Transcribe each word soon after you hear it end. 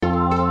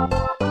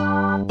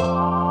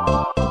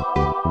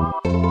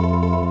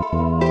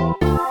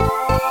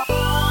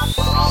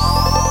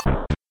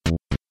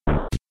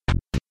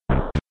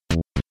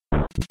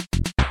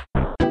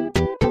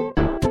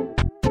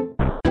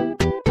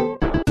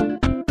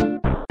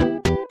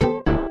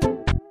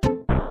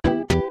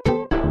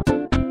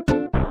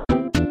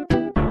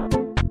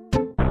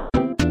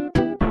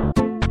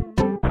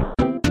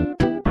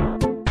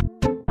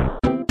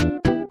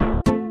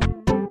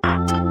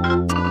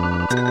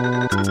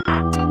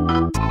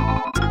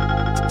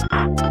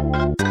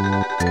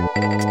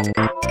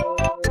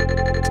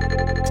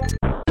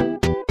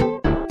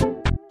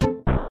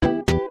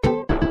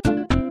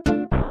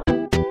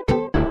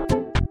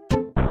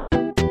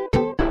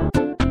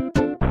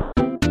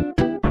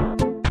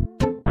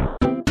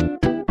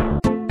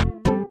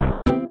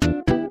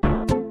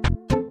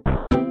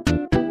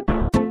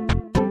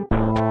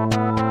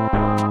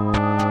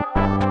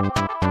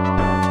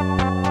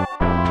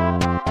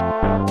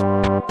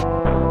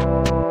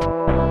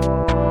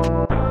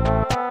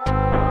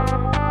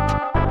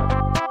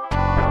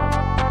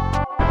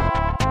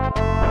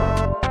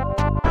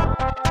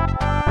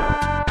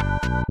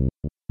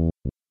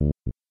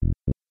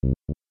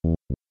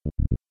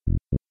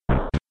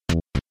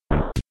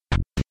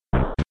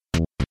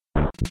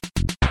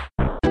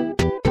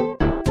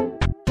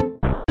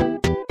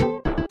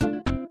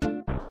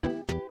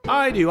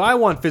I do. I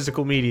want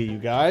physical media, you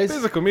guys.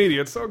 Physical media,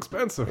 it's so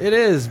expensive. It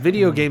is.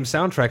 Video game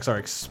soundtracks are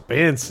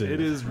expensive.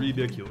 It is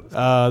ridiculous.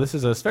 This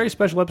is a very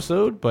special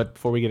episode, but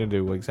before we get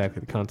into exactly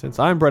the contents,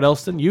 I'm Brett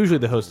Elston, usually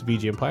the host of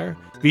VG Empire.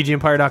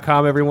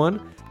 VGEmpire.com,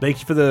 everyone. Thank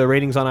you for the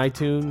ratings on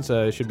iTunes.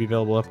 It should be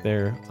available up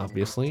there,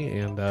 obviously.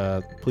 And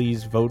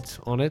please vote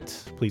on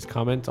it. Please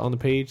comment on the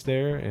page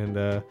there.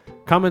 And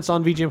comments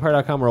on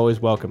VGEmpire.com are always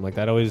welcome. Like,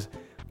 that always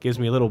gives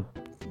me a little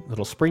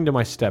spring to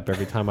my step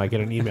every time I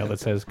get an email that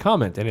says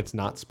comment, and it's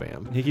not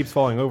spam. He keeps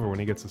falling over when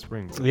he gets the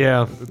spring.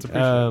 Yeah. It's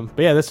appreciated.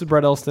 But yeah, this is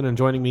Brett Elston, and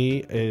joining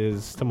me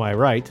is, to my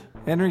right,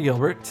 Henry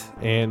Gilbert.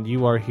 and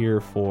you are here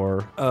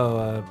for...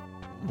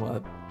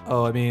 What?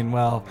 Oh, I mean,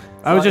 well...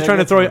 I was just trying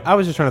to throw you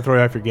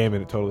off your game,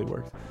 and it totally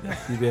worked.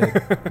 You did.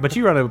 But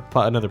you run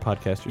another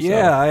podcast yourself.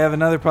 Yeah, I have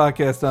another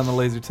podcast on the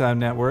Laser Time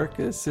Network,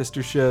 a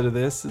sister show to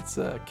this. It's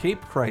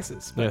Cape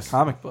Crisis, but Yes.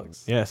 comic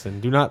books. Yes,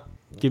 and do not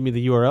give me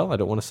the URL. I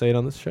don't want to say it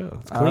on this show.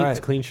 It's clean. All right. It's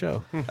a clean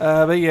show.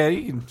 But yeah,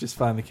 you can just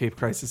find the Cape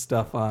Crisis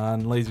stuff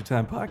on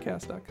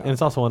lasertimepodcast.com. And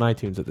it's also on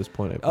iTunes at this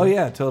point. I Oh believe.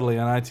 yeah, totally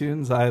on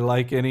iTunes.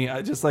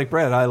 I just like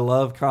Brett. I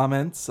love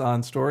comments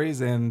on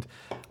stories, and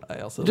I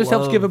also Just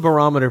helps give a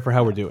barometer for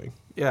how we're doing.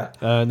 yeah.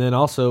 And then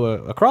also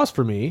across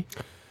from me,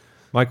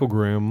 Michael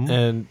Grimm.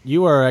 and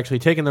you are actually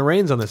taking the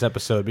reins on this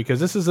episode because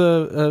this is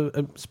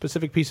a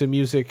specific piece of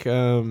music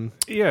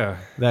Yeah.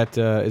 that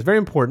is very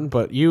important,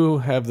 but you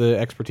have the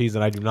expertise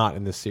that I do not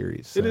in this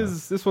series. It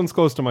is. This one's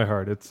close to my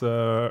heart. It's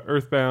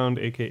Earthbound,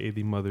 a.k.a.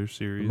 the Mother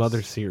series.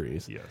 Mother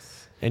series.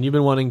 Yes. And you've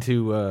been wanting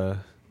to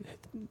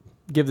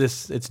give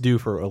this its due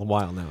for a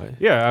while now.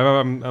 Yeah,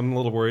 I'm a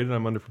little worried and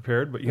I'm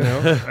underprepared, but, you know,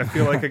 I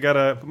feel like I got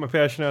to put my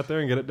passion out there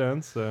and get it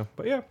done. So,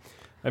 but yeah.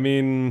 I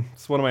mean,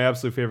 it's one of my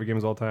absolute favorite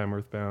games of all time,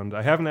 Earthbound.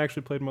 I haven't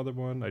actually played Mother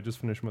 1. I just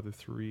finished Mother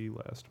 3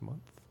 last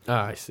month.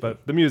 Ah, I see.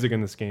 But the music in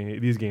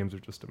these games are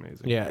just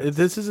amazing. Yeah,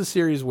 this is a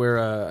series where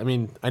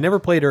I never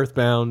played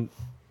Earthbound,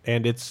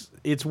 and it's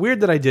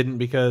weird that I didn't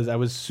because I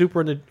was super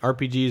into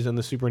RPGs in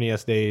the Super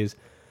NES days,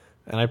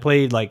 and I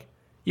played like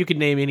you could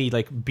name any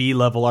like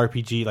B-level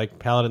RPG like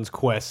Paladin's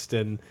Quest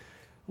and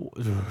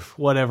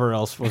whatever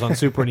else was on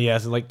Super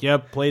NES, and like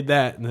yep, played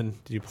that, and then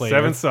did you play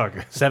Seven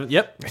Saga?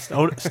 Yep,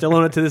 still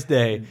own it to this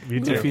day. Me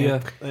too.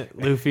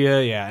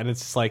 Lufia, yeah, and it's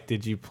just like,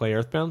 did you play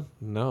Earthbound?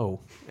 No,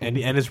 and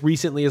as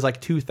recently as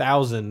like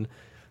 2000,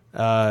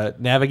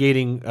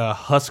 navigating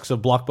husks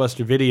of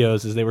Blockbuster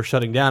videos as they were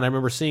shutting down. I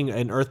remember seeing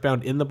an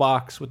Earthbound in the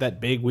box with that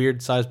big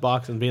weird sized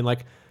box and being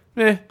like,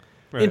 eh.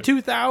 Right. In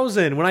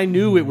 2000, when I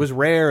knew it was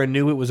rare and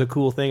knew it was a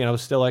cool thing, and I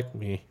was still like,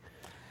 me.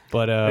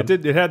 But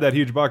It had that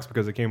huge box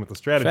because it came with a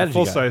Strategy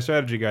full-size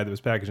strategy guide that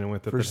was packaging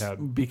with it. That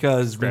had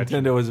Because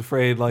scratching. Nintendo was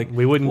afraid, like,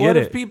 We wouldn't what get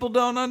if it. people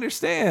don't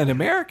understand?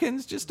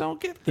 Americans just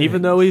don't get things.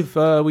 even though we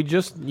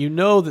just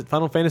that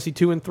Final Fantasy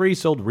 2 and 3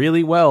 sold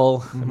really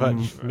well, but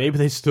maybe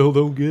they still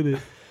don't get it.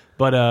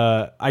 But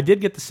I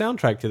did get the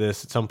soundtrack to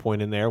this at some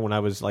point in there when I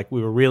was like,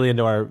 we were really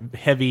into our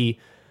heavy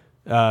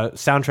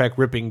soundtrack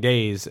ripping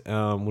days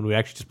when we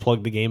actually just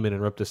plugged the game in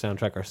and ripped the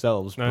soundtrack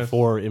ourselves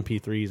before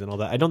MP3s and all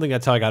that. I don't think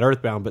that's how I got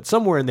Earthbound, but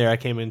somewhere in there I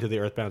came into the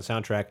Earthbound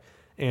soundtrack,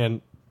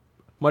 and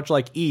much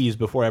like Ys,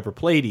 before I ever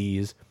played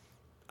Ys,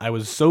 I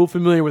was so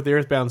familiar with the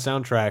Earthbound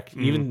soundtrack,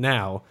 even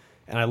now,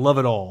 and I love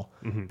it all,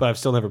 but I've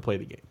still never played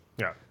the game.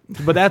 yeah.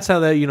 But that's how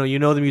the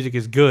the music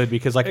is good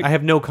because like I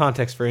have no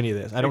context for any of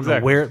this. I don't know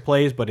Exactly. where it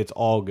plays, but it's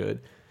all good.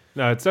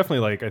 No, it's definitely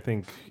like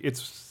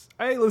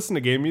I listen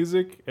to game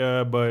music,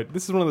 but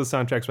this is one of the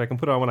soundtracks where I can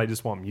put it on when I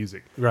just want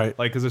music. Right.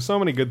 Like, because there's so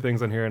many good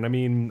things on here, and I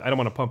mean, I don't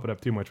want to pump it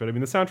up too much, but I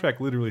mean, the soundtrack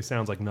literally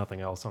sounds like nothing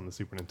else on the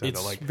Super Nintendo.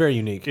 It's like, very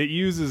unique. it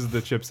uses the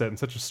chipset in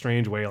such a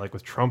strange way, like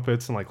with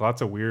trumpets and like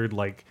lots of weird,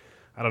 like,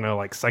 I don't know,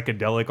 like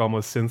psychedelic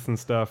almost synths and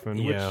stuff, and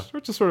Yeah.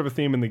 which is sort of a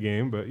theme in the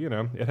game, but you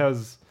know, it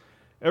has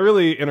a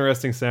really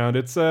interesting sound.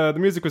 It's the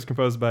music was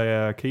composed by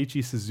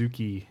Keiichi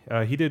Suzuki.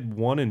 He did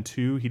 1 and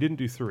 2. He didn't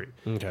do 3.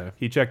 Okay.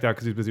 He checked out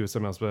because he was busy with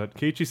something else. But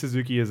Keiichi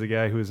Suzuki is a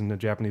guy who is in a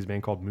Japanese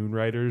band called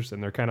Moonriders,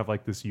 and they're kind of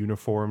like this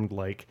uniformed,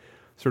 like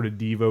sort of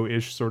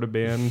Devo-ish sort of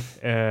band.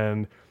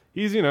 And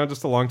he's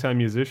just a longtime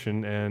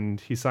musician,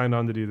 and he signed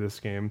on to do this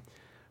game.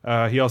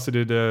 He also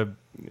did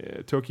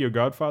Tokyo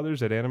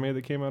Godfathers, that anime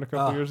that came out a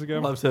couple years ago.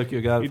 Love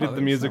Tokyo Godfathers. He did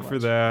the music so for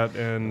much. that,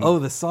 and Oh,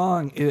 the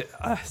song.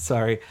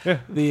 Sorry.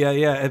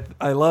 Yeah.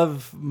 I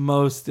love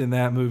most in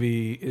that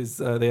movie is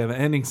they have an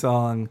ending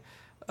song,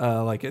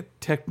 like a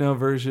techno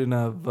version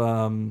of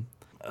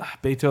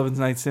Beethoven's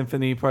Ninth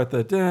Symphony, part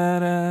the da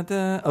da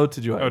da. Ode to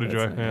Joy. Ode to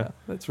Joy, yeah.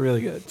 That's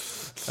really good.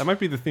 that might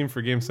be the theme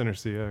for Game Center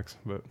CX.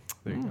 But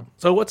there you go.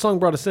 So what song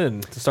brought us in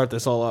to start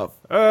this all off?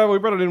 We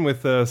brought it in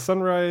with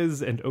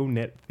Sunrise and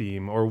O-Net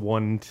theme, or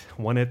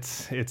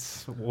One-It.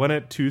 It's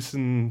One-It,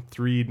 Tucson,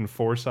 Threed, and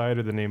Forsyth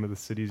are the name of the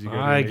cities you go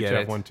to. I in get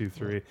HF it. 1, 2,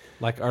 3.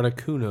 Like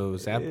Articuno,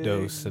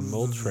 Zapdos, and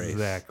Moltres.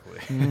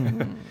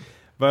 Exactly.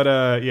 But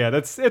yeah,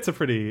 it's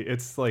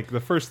like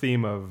the first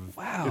theme of.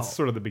 Wow. It's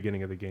sort of the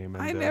beginning of the game.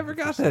 And, I never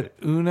got first that.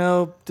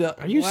 Uno.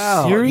 Are you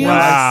wow. serious? No,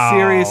 Wow. I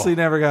seriously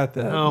never got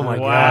that. Oh my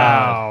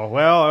Wow.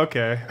 Well,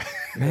 okay.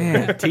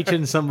 Man.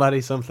 Teaching somebody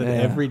something Yeah.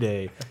 every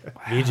day.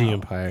 VG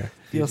Empire.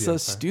 Feels so Empire.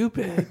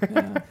 stupid.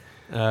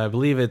 Yeah. I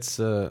believe it's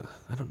I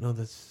don't know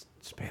the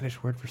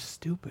Spanish word for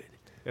stupid.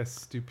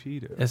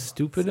 Estupido.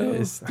 Estupido.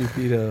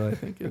 Stupido, I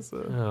think is.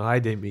 Oh, I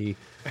did me.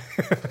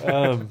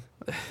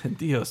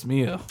 Dios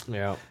mío.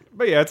 Yeah.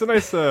 But yeah, it's a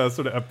nice sort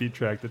of upbeat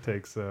track that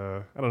takes,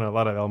 I don't know, a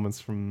lot of elements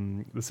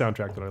from the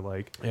soundtrack that I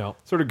like. Yeah.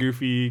 Sort of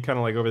goofy, kind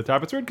of like over the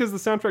top. It's weird because the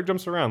soundtrack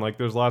jumps around. Like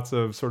there's lots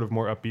of sort of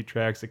more upbeat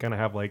tracks that kind of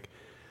have like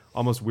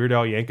almost Weird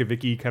Al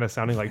Yankovic-y kind of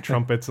sounding like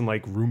trumpets and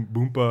like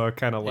boompa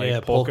kind of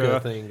like polka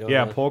thing going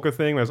Yeah, on. polka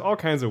thing. There's all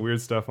kinds of weird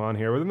stuff on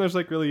here. But then there's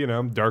like really, you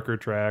know, darker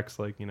tracks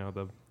like, you know,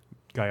 the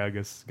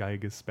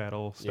Gygus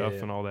battle stuff Yeah.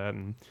 and all that.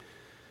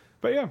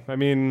 But yeah, I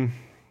mean,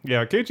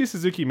 yeah, Keiichi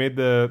Suzuki made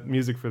the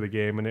music for the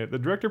game, and the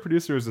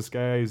director-producer is this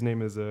guy. His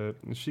name is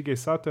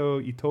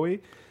Shigesato Itoi,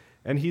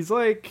 and he's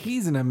like...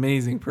 He's an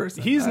amazing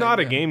person. He's not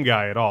a game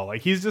guy at all.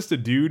 Like, he's just a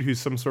dude who's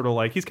some sort of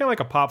like... He's kind of like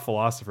a pop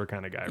philosopher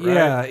kind of guy, right?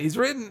 Yeah, he's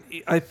written...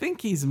 I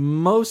think he's he's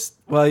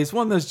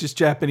one of those just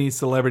Japanese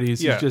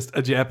celebrities. Yeah. He's just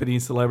a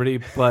Japanese celebrity,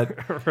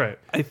 but Right.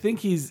 I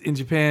think in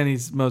Japan,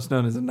 he's most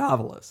known as a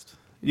novelist.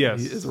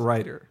 Yes. He is a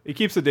writer. He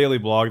keeps a daily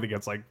blog that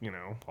gets like, you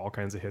know, all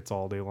kinds of hits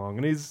all day long.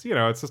 And he's, you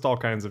know, it's just all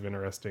kinds of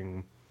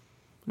interesting,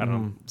 I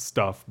don't know,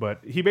 stuff.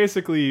 But he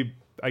basically,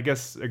 I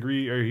guess,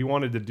 he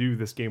wanted to do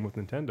this game with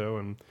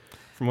Nintendo. And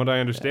from what I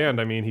understand,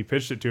 I mean, he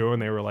pitched it to him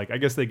and they were like, I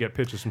guess they get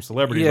pitches from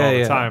celebrities all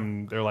the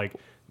time. They're like,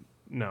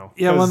 no.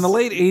 Yeah, well, in the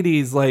late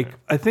 80s, like,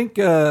 I think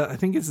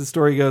as the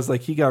story goes,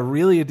 like, he got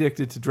really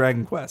addicted to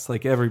Dragon Quest,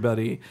 like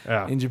everybody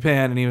in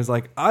Japan. And he was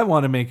like, I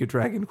want to make a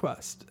Dragon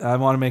Quest. I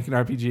want to make an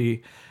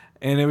RPG.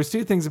 And it was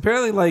two things.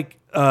 Apparently, like,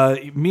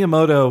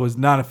 Miyamoto was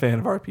not a fan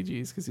of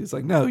RPGs because he was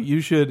like, no, you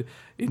should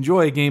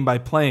enjoy a game by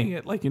playing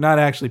it. Like, you're not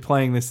actually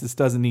playing this. This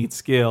doesn't need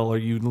skill or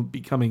you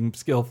becoming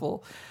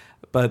skillful.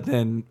 But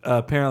then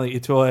apparently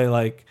Itoi,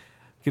 like,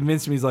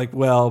 convinced him. He's like,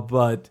 well,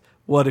 but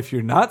what if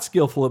you're not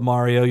skillful at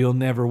Mario? You'll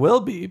never will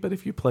be. But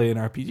if you play an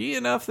RPG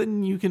enough,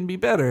 then you can be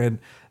better. And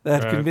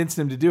that convinced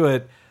him to do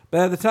it.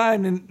 But at the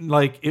time,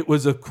 like, it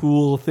was a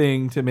cool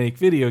thing to make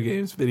video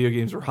games. Video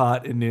games were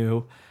hot and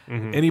new.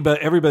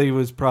 Everybody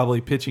was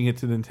probably pitching it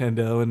to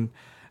Nintendo,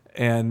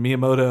 and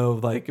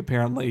Miyamoto, like,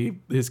 apparently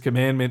his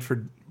commandment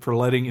for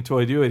letting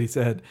Itoi do it, he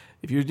said,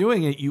 if you're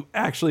doing it, you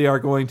actually are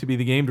going to be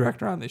the game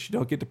director on this. You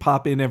don't get to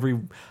pop in every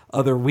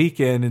other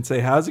weekend and say,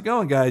 how's it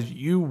going, guys?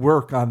 You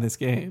work on this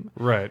game.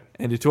 Right.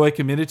 And Itoi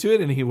committed to it,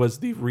 and he was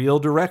the real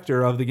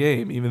director of the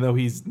game, even though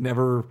he had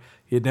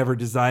never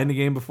designed the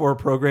game before or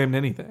programmed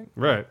anything.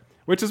 Right.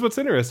 Which is what's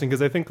interesting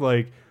because I think,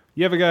 like,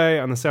 you have a guy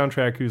on the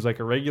soundtrack who's like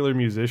a regular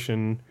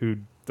musician who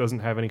doesn't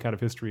have any kind of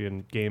history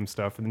in game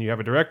stuff, and then you have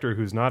a director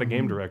who's not a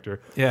game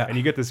director. Yeah. And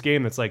you get this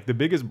game that's like the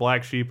biggest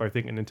black sheep, I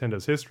think, in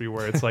Nintendo's history,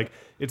 where it's like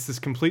it's this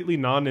completely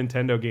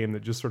non-Nintendo game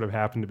that just sort of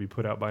happened to be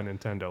put out by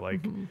Nintendo.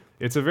 Like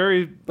it's a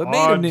very But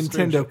odd, made of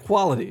Nintendo strange...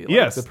 quality. Like,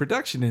 Yes. the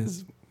production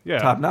is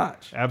top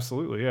notch.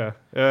 Absolutely, yeah.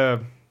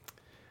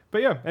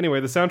 But yeah,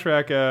 anyway, the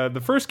soundtrack,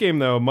 the first game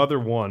though, Mother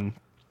 1,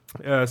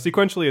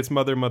 sequentially it's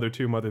Mother, Mother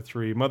 2, Mother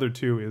 3. Mother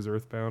 2 is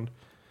Earthbound.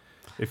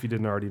 If you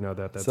didn't already know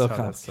that, that's So how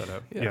that's set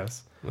up. yeah.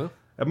 Yes. Well.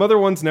 Mother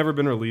 1's never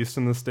been released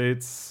in the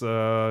States.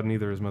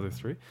 Neither is Mother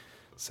 3.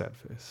 Sad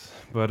face.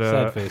 But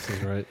Sad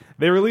faces, right?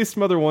 they released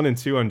Mother 1 and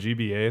 2 on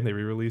GBA. They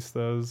re-released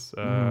those.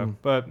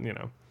 But, you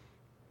know,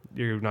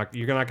 you're not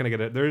going to get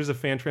it. There is a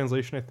fan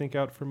translation, I think,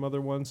 out for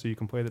Mother 1, so you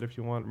can play that if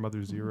you want.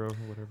 Mother 0 or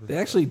whatever. They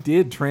actually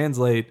did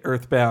translate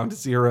Earthbound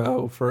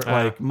 0 for,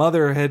 like,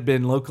 Mother had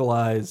been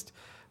localized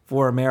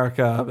for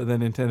America, but then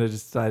Nintendo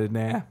just decided,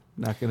 nah,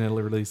 not going to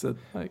release it.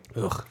 Like,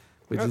 Ugh.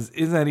 Which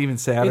isn't that even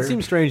sadder? It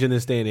seems strange in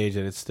this day and age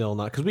that it's still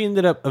not, because we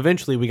ended up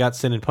eventually we got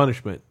Sin and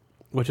Punishment,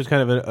 which is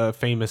kind of a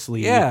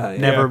famously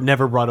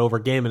never brought over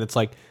game, and it's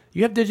like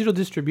you have digital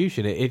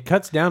distribution. It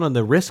cuts down on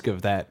the risk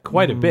of that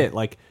quite a bit.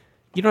 Like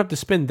you don't have to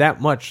spend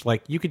that much.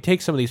 Like you could take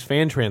some of these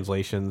fan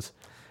translations,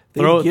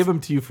 They give them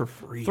to you for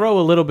free. throw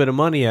a little bit of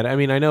money at it. I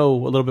mean, I know a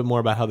little bit more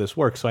about how this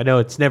works, so I know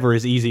it's never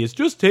as easy as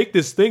just take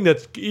this thing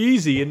that's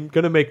easy and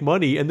going to make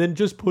money and then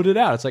just put it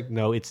out. It's like,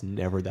 no, it's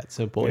never that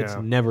simple. Yeah. It's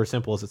never as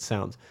simple as it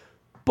sounds.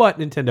 But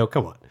Nintendo,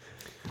 come on.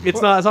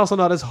 It's also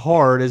not as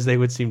hard as they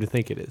would seem to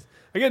think it is.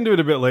 I get into it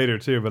a bit later,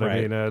 too, but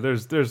Right. I mean,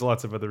 there's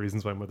lots of other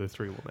reasons why Mother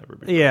 3 will never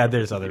be. Yeah, released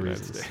there's in other the United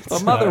reasons. States.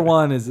 But Mother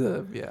 1 is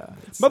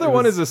Mother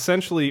 1 is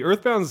essentially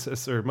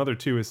Earthbound's, or Mother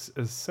 2 is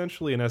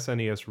essentially an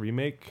SNES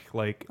remake.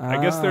 Like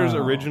I guess there's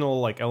original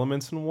like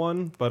elements in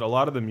 1, but a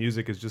lot of the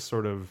music is just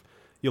sort of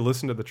you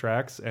listen to the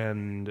tracks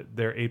and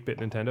they're 8-bit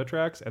Nintendo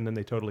tracks, and then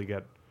they totally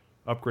get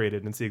upgraded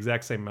and it's the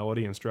exact same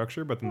melody and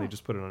structure, but then they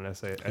just put it on an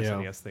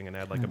SNES thing and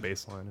add like a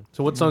bass line.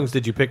 So what songs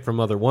did you pick from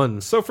Mother 1?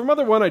 So for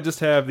Mother 1, I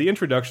just have the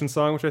introduction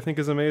song, which I think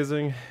is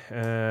amazing.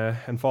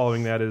 And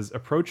following that is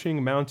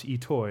Approaching Mount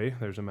Itoi.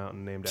 There's a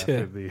mountain named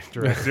after the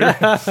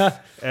director.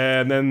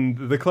 And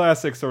then the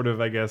classic sort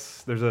of, I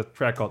guess, there's a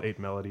track called 8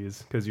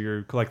 Melodies, because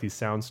you collect these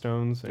sound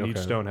stones, and each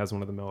stone has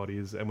one of the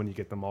melodies. And when you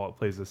get them all, it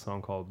plays this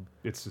song called,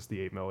 it's just the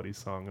 8 Melodies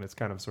song. And it's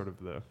kind of sort of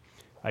the,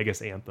 I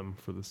guess, anthem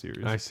for the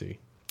series. I see.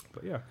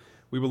 But yeah,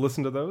 we will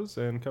listen to those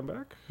and come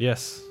back.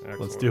 Yes,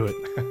 Excellent. let's do it.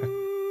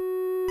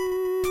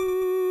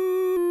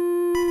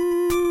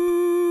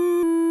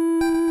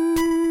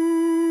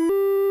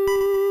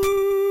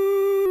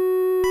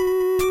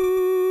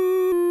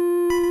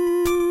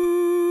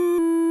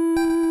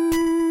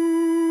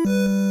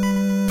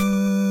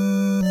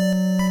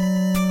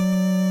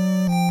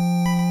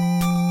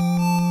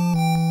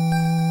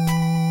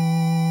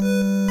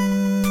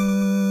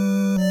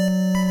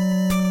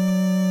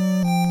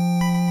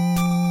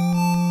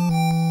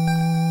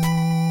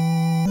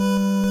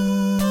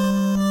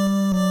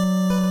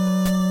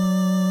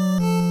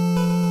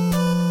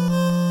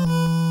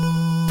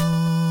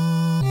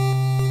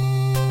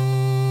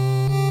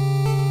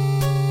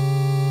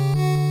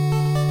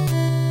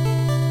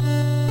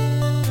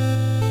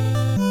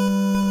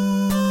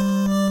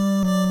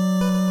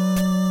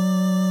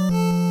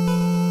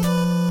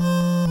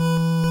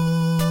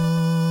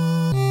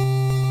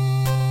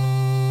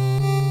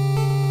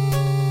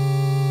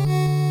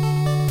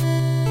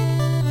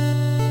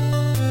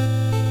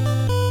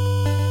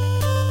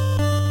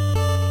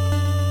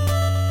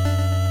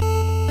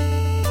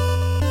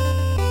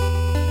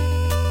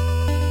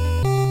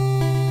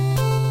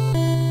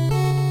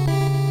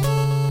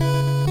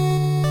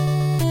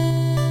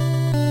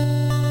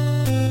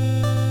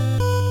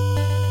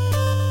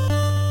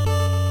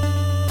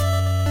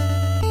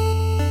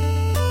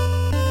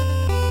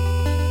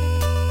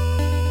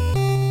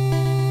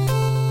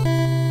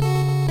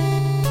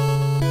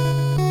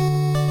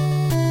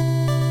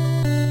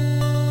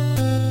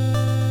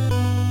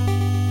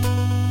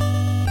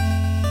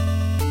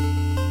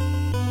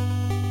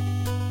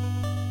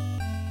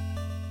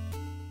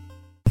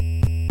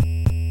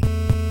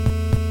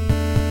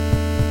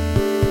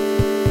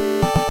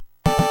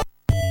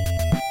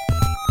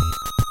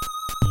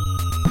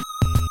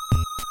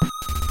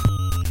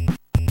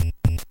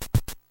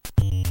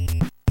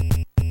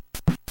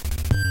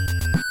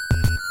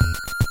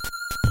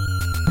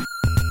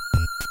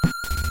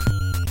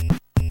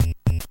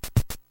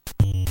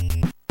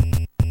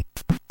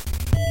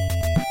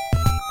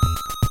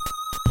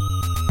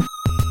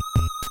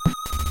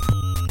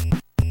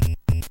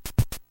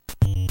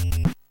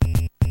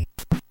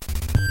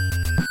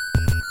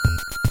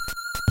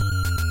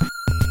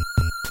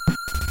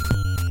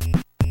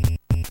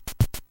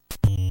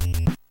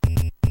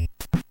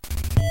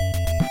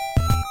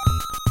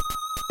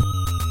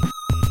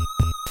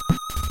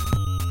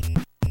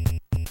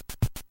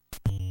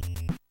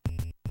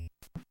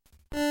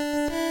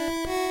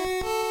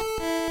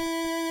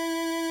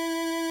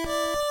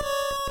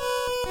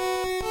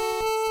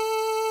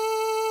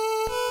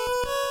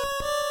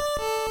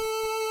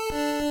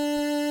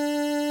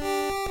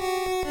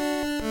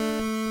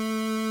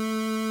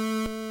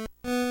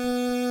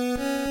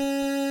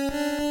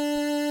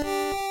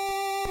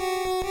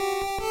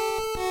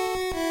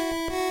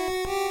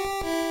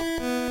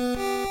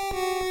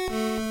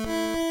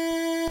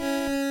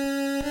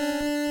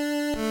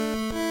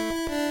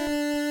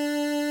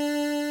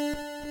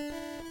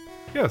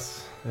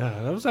 Yes.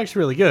 Yeah, that was actually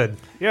really good.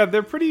 Yeah,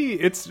 they're pretty.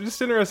 It's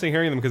just interesting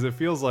hearing them because it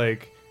feels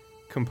like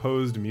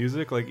composed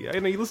music. Like, you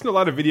listen to a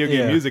lot of video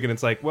game music, and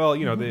it's like, well,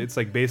 it's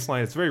like bass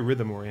line. It's very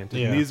rhythm oriented.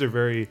 Yeah. And these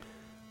are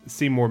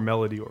seem more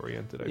melody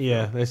oriented. I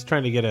feel. It's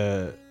trying to get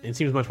it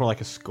seems much more like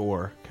a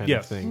score kind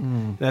of thing.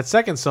 Mm. That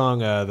second song,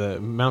 the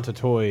Mount a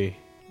Toy,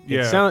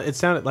 it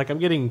sounded like I'm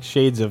getting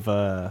shades of,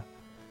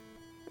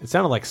 it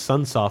sounded like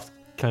Sunsoft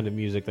kind of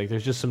music. Like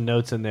there's just some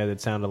notes in there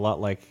that sound a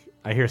lot like,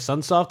 I hear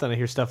Sunsoft and I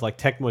hear stuff like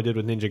Tecmo did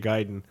with Ninja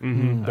Gaiden.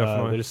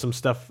 Definitely.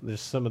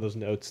 There's some of those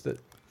notes that,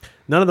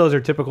 none of those are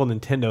typical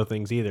Nintendo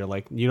things either.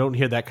 Like you don't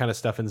hear that kind of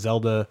stuff in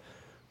Zelda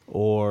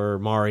or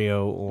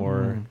Mario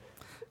or...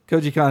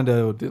 Koji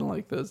Kondo didn't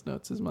like those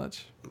notes as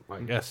much.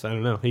 I guess, I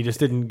don't know. He just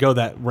didn't go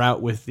that route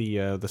with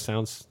the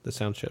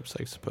sound chips,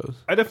 I suppose.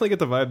 I definitely get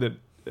the vibe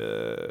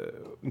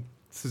that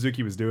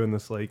Suzuki was doing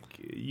this. Like,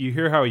 you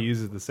hear how he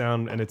uses the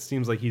sound, and it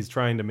seems like he's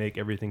trying to make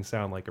everything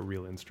sound like a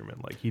real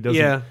instrument. Like, he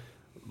doesn't... Yeah.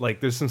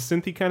 Like, there's some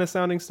synthy kind of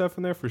sounding stuff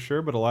in there for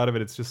sure, but a lot of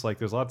it's just like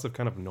there's lots of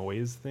kind of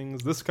noise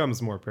things. This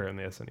comes more apparent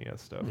in the SNES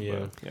stuff. Yeah.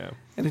 But, yeah.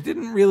 And it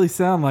didn't really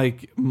sound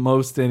like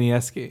most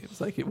NES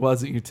games. Like, it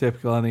wasn't your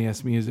typical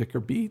NES music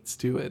or beats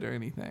to it or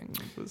anything.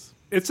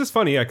 It's just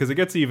funny, because it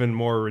gets even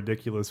more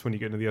ridiculous when you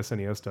get into the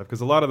SNES stuff,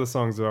 because a lot of the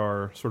songs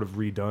are sort of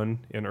redone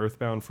in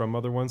Earthbound from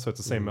other ones, so it's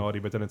the same melody,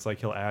 but then it's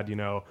like he'll add,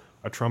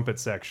 a trumpet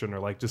section or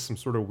like just some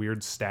sort of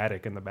weird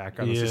static in the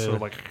background. It's just sort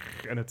of like,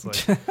 and it's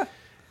like...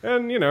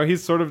 And,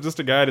 he's sort of just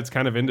a guy that's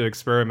kind of into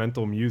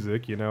experimental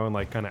music, and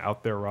like kind of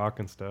out there rock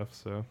and stuff.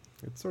 So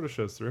it sort of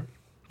shows through.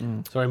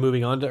 Sorry,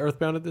 moving on to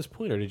Earthbound at this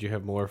point, or did you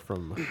have more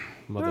from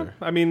Mother?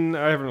 I mean,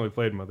 I haven't really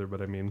played Mother, but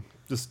I mean,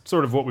 just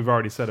sort of what we've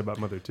already said about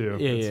Mother 2.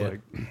 It's like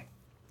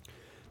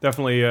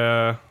definitely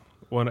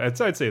one. I'd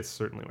say it's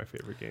certainly my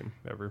favorite game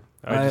ever.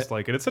 I just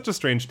like it. It's such a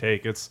strange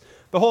take. It's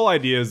the whole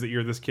idea is that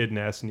you're this kid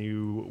Ness and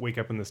you wake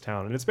up in this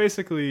town, and it's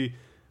basically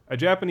a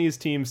Japanese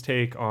team's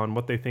take on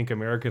what they think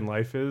American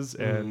life is,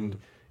 and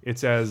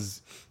it's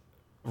as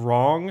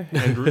wrong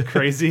and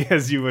crazy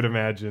as you would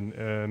imagine.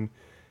 And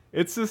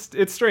it's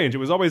strange. It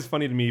was always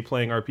funny to me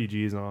playing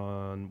RPGs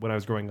when I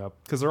was growing up,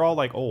 because they're all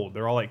like old.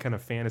 They're all like kind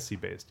of fantasy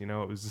based. It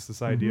was just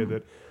this idea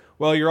that,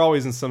 well, you're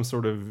always in some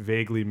sort of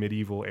vaguely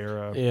medieval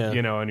era,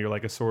 and you're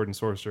like a sword and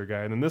sorcerer guy.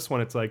 And then this one,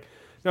 it's like,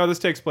 no, this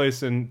takes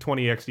place in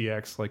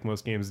 20XDX, like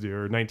most games do,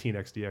 or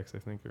 19XDX, I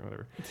think, or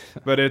whatever.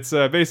 But it's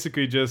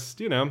basically just,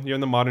 you're in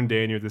the modern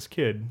day and you're this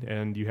kid,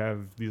 and you have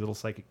these little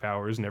psychic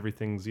powers, and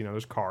everything's,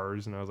 there's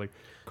cars. And I was like,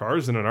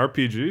 cars in an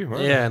RPG? What?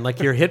 Yeah, and like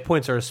your hit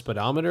points are a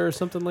speedometer or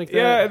something like that?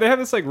 Yeah, they have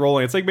this like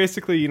rolling. It's like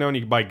basically, when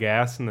you buy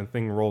gas and the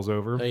thing rolls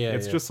over.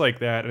 It's just like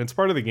that. And it's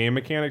part of the game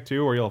mechanic,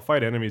 too, where you'll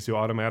fight enemies who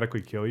automatically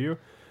kill you.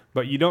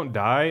 But you don't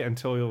die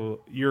until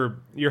your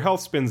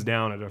health spins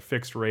down at a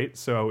fixed rate.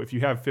 So if you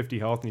have 50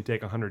 health and you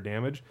take 100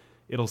 damage,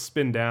 it'll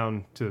spin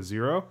down to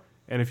 0.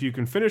 And if you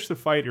can finish the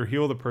fight or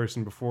heal the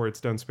person before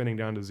it's done spinning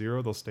down to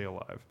 0, they'll stay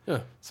alive.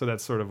 Yeah. So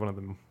that's sort of one of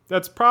them.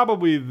 That's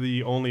probably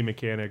the only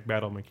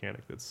battle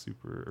mechanic that's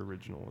super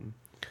original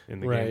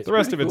in the game. The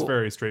rest of it's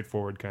very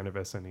straightforward kind of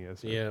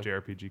SNES,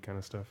 JRPG kind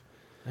of stuff.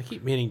 I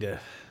keep meaning to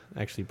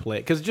actually play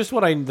it, because just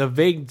the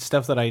vague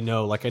stuff that I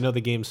know, like I know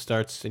the game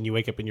starts and you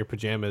wake up in your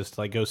pajamas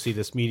to like go see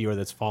this meteor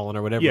that's fallen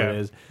or whatever it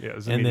is. Yeah,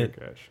 it's a meteor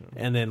crash.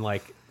 And then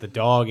like the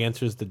dog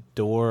answers the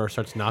door or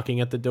starts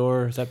knocking at the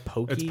door. Is that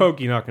Pokey? It's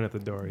Pokey knocking at the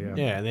door, yeah.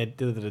 Yeah, and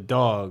then the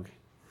dog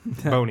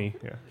Boney,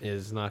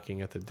 is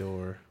knocking at the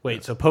door.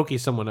 Wait, so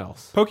Pokey's someone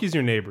else? Pokey's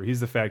your neighbor. He's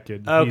the fat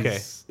kid. Okay.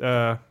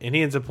 And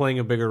he ends up playing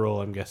a bigger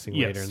role, I'm guessing,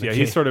 later in the game.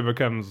 He sort of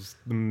becomes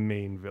the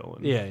main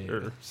villain.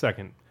 Or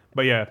second.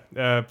 But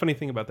funny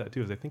thing about that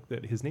too is I think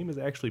that his name is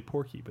actually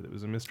Porky, but it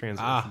was a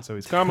mistranslation. So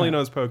he's commonly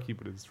known as Pokey,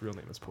 but his real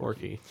name is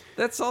Porky.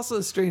 That's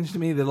also strange to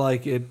me that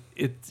like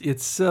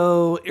it's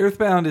so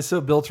Earthbound is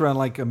so built around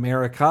like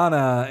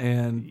Americana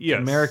and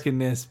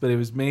Americanness, but it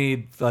was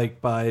made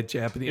like by a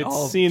Japanese.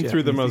 It's seen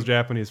through the most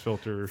Japanese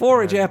filter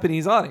for a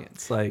Japanese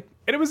audience, like.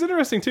 And it was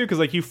interesting too, because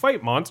like you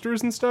fight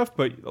monsters and stuff,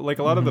 but like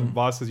a lot of the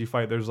bosses you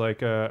fight, there's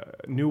like a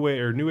new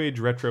age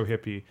retro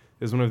hippie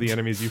is one of the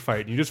enemies you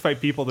fight. You just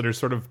fight people that are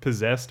sort of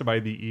possessed by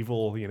the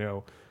evil,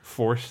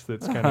 force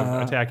that's kind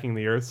of attacking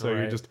the earth. So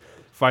you're just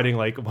fighting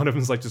like one of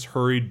them's like this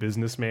hurried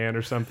businessman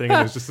or something, and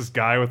there's just this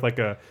guy with like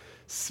a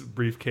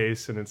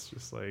briefcase, and it's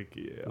just like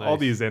all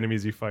these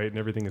enemies you fight, and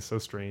everything is so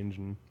strange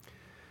and.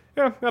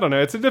 Yeah, I don't know.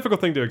 It's a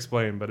difficult thing to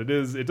explain, but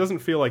it doesn't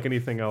feel like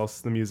anything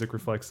else. The music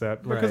reflects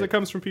that because it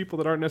comes from people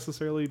that aren't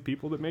necessarily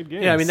people that made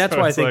games. Yeah, I mean, that's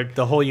why I think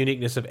the whole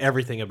uniqueness of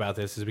everything about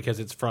this is because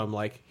it's from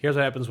like, here's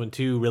what happens when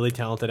two really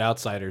talented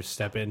outsiders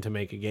step in to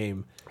make a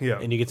game. Yeah.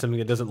 And you get something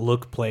that doesn't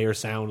look, play, or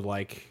sound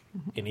like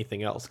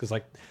anything else. Because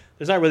like,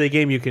 there's not really a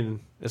game you can,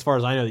 as far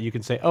as I know, that you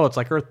can say, oh, it's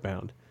like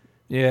Earthbound.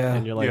 Yeah.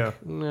 And you're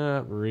like,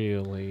 not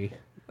really.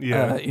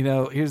 Yeah.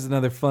 Here's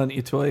another fun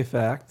Itoi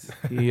fact.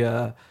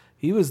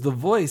 He was the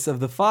voice of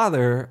the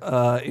father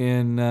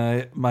in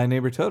My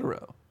Neighbor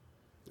Totoro.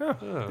 Oh,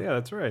 yeah,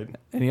 that's right.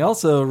 And he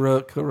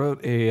also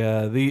co-wrote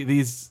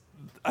these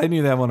I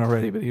knew that one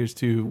already, but here's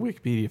 2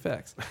 Wikipedia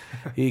facts.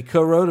 He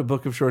co-wrote a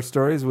book of short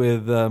stories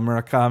with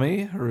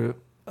Murakami,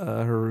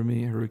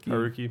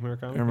 Haruki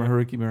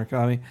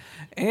Murakami,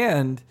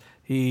 and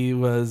he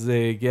was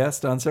a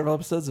guest on several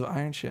episodes of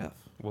Iron Chef.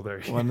 Well, there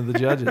you go. One of the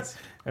judges.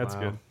 That's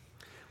good.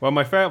 Well,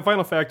 my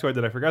final factoid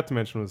that I forgot to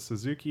mention was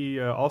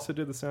Suzuki also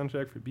did the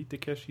soundtrack for Beat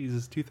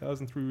Takeshi's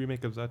 2003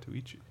 remake of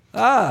Zatoichi.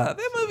 That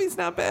movie's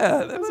not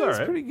bad. That movie's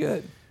pretty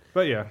good.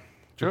 But yeah,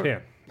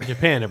 Japan.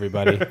 Japan,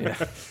 everybody. Yeah.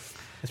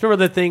 I just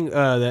remember that thing,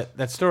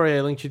 that story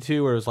I linked you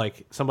to, where it was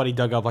like somebody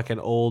dug up like an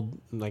old,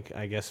 like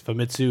I guess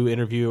Famitsu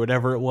interview or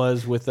whatever it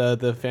was with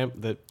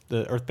the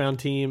Earthbound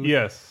team.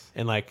 Yes.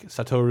 And like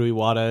Satoru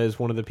Iwata is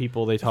one of the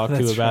people they talked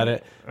to about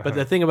it. But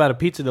the thing about a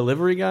pizza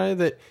delivery guy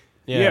that.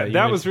 Yeah,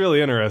 that was really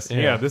interesting.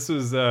 Yeah, this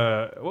was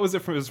what was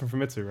it from? It was from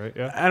Famitsu, right?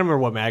 Yeah, I don't remember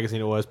what magazine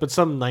it was, but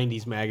some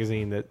 '90s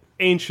magazine that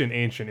ancient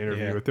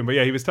interview with him. But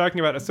yeah, he was talking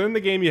about. So in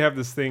the game, you have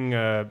this thing.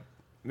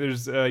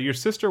 There's your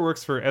sister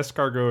works for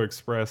Escargot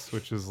Express,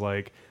 which is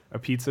like a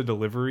pizza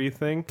delivery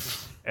thing,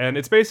 and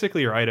it's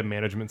basically your item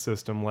management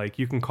system. Like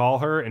you can call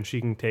her and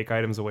she can take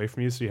items away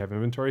from you, so you have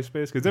inventory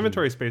space. Because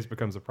inventory space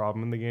becomes a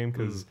problem in the game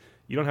because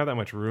you don't have that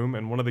much room,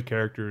 and one of the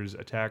characters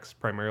attacks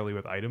primarily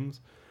with items.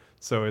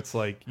 So it's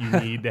like you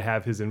need to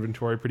have his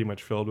inventory pretty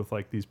much filled with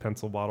like these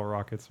pencil bottle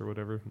rockets or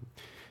whatever.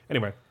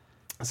 Anyway,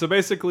 so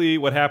basically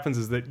what happens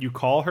is that you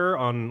call her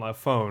on a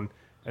phone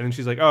and then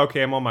she's like, oh,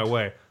 okay, I'm on my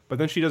way. But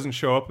then she doesn't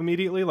show up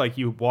immediately. Like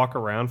you walk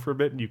around for a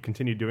bit and you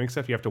continue doing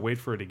stuff. You have to wait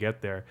for her to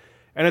get there.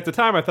 And at the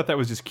time I thought that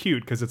was just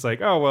cute because it's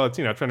like, oh, well, it's,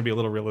 trying to be a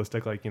little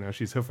realistic. Like,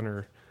 she's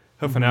hoofing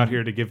out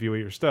here to give you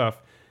your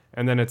stuff.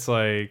 And then it's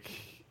like,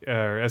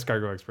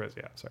 Escargot Express.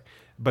 Yeah, sorry.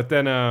 But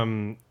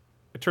then,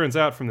 it turns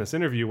out from this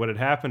interview, what had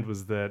happened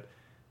was that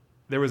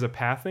there was a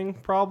pathing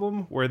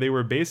problem where they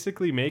were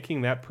basically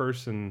making that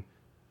person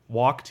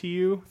walk to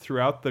you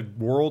throughout the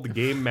world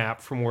game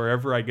map from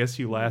wherever I guess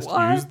you last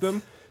used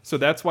them. So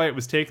that's why it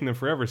was taking them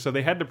forever. So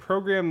they had to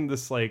program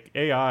this like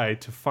AI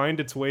to find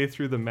its way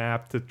through the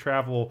map to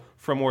travel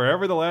from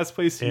wherever the last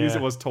place you used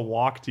it was to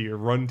walk to you,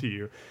 run to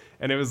you.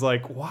 And it was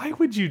like, why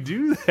would you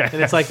do that?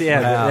 And it's like, the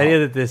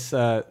idea that this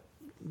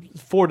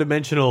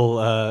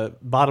 4-dimensional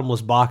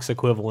bottomless box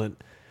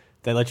equivalent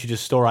that lets you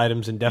just store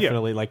items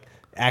indefinitely, like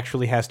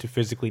actually has to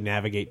physically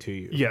navigate to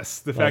you. Yes,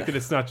 the fact that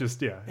it's not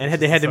just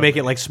and they had to make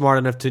it like smart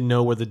enough to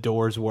know where the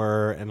doors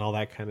were and all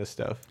that kind of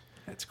stuff.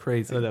 That's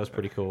crazy. So that was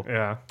pretty cool.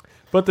 Yeah,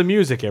 but the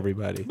music,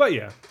 everybody. But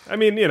yeah, I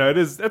mean, it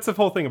is. That's the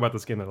whole thing about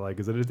this game that I like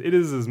is that it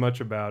is as much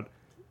about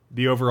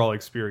the overall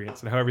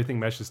experience and how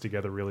everything meshes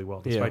together really well,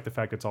 despite the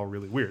fact it's all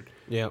really weird.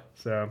 Yeah.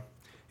 So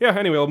yeah.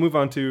 Anyway, I'll move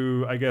on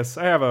to. I guess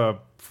I have a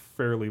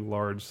fairly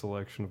large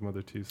selection of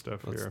Mother 2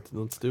 stuff here.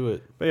 Let's do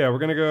it. But yeah, we're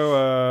going to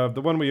go... the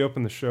one we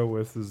opened the show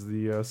with is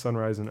the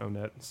Sunrise and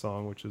Onett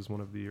song, which is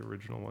one of the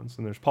original ones.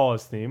 And there's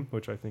Paula's theme,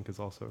 which I think is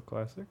also a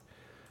classic.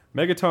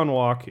 Megaton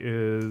Walk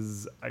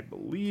is, I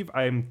believe...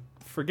 I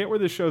forget where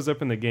this shows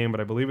up in the game, but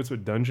I believe it's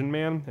with Dungeon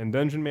Man. And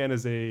Dungeon Man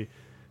is a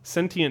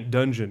sentient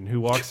dungeon who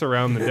walks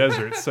around the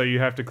desert, so you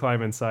have to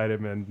climb inside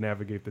him and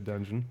navigate the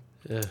dungeon.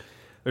 Yeah.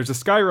 There's a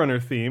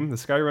Skyrunner theme. The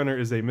Skyrunner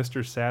is a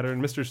Mr.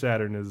 Saturn. Mr.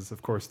 Saturn is,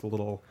 of course, the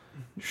little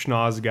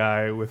schnoz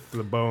guy with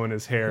the bow in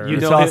his hair. You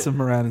know him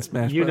around in Smash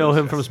Brothers. You know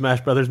him from Smash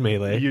Brothers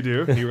Melee. You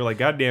do. You were like,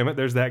 God damn it,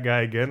 there's that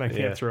guy again. I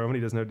can't throw him, and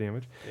he does no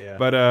damage. Yeah.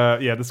 But,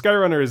 the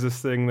Skyrunner is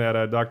this thing that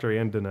Dr.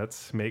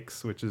 Andonetz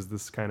makes, which is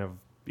this kind of,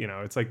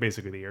 it's like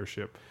basically the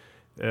airship.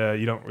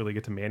 You don't really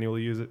get to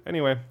manually use it.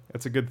 Anyway,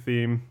 it's a good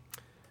theme.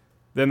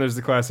 Then there's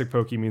the classic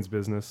Pokey Means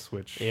Business,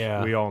 which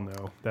we all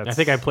know. I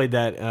think I played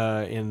that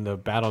in the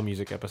battle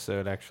music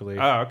episode, actually.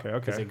 Oh, okay.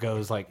 Because it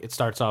goes it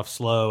starts off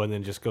slow and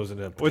then just goes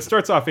into... Well, it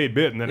starts off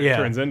 8-bit and then it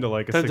turns into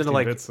like a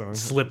 16-bit song.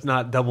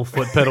 Slipknot double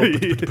foot pedal.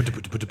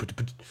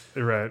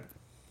 Right.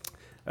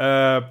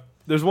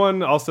 There's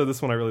one, also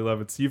this one I really love.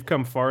 It's You've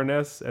Come Far,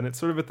 Ness, and it's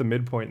sort of at the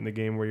midpoint in the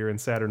game where you're in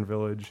Saturn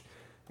Village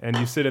and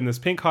you sit in this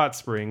pink hot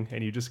spring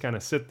and you just kind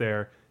of sit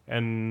there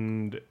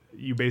and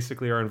you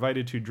basically are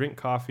invited to drink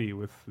coffee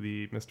with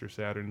the Mr.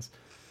 Saturns,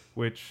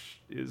 which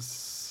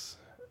is...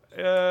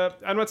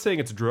 I'm not saying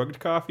it's drugged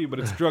coffee, but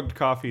it's drugged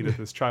coffee that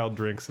this child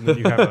drinks, and then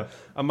you have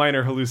a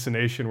minor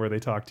hallucination where they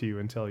talk to you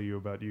and tell you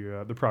about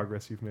the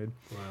progress you've made.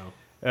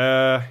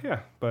 Wow.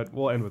 But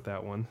we'll end with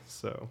that one.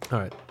 So. All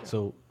right.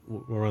 So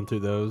we'll run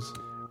through those.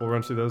 We'll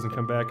run through those and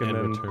come back and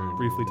then return.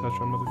 Briefly touch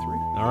on Mother 3.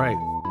 All right.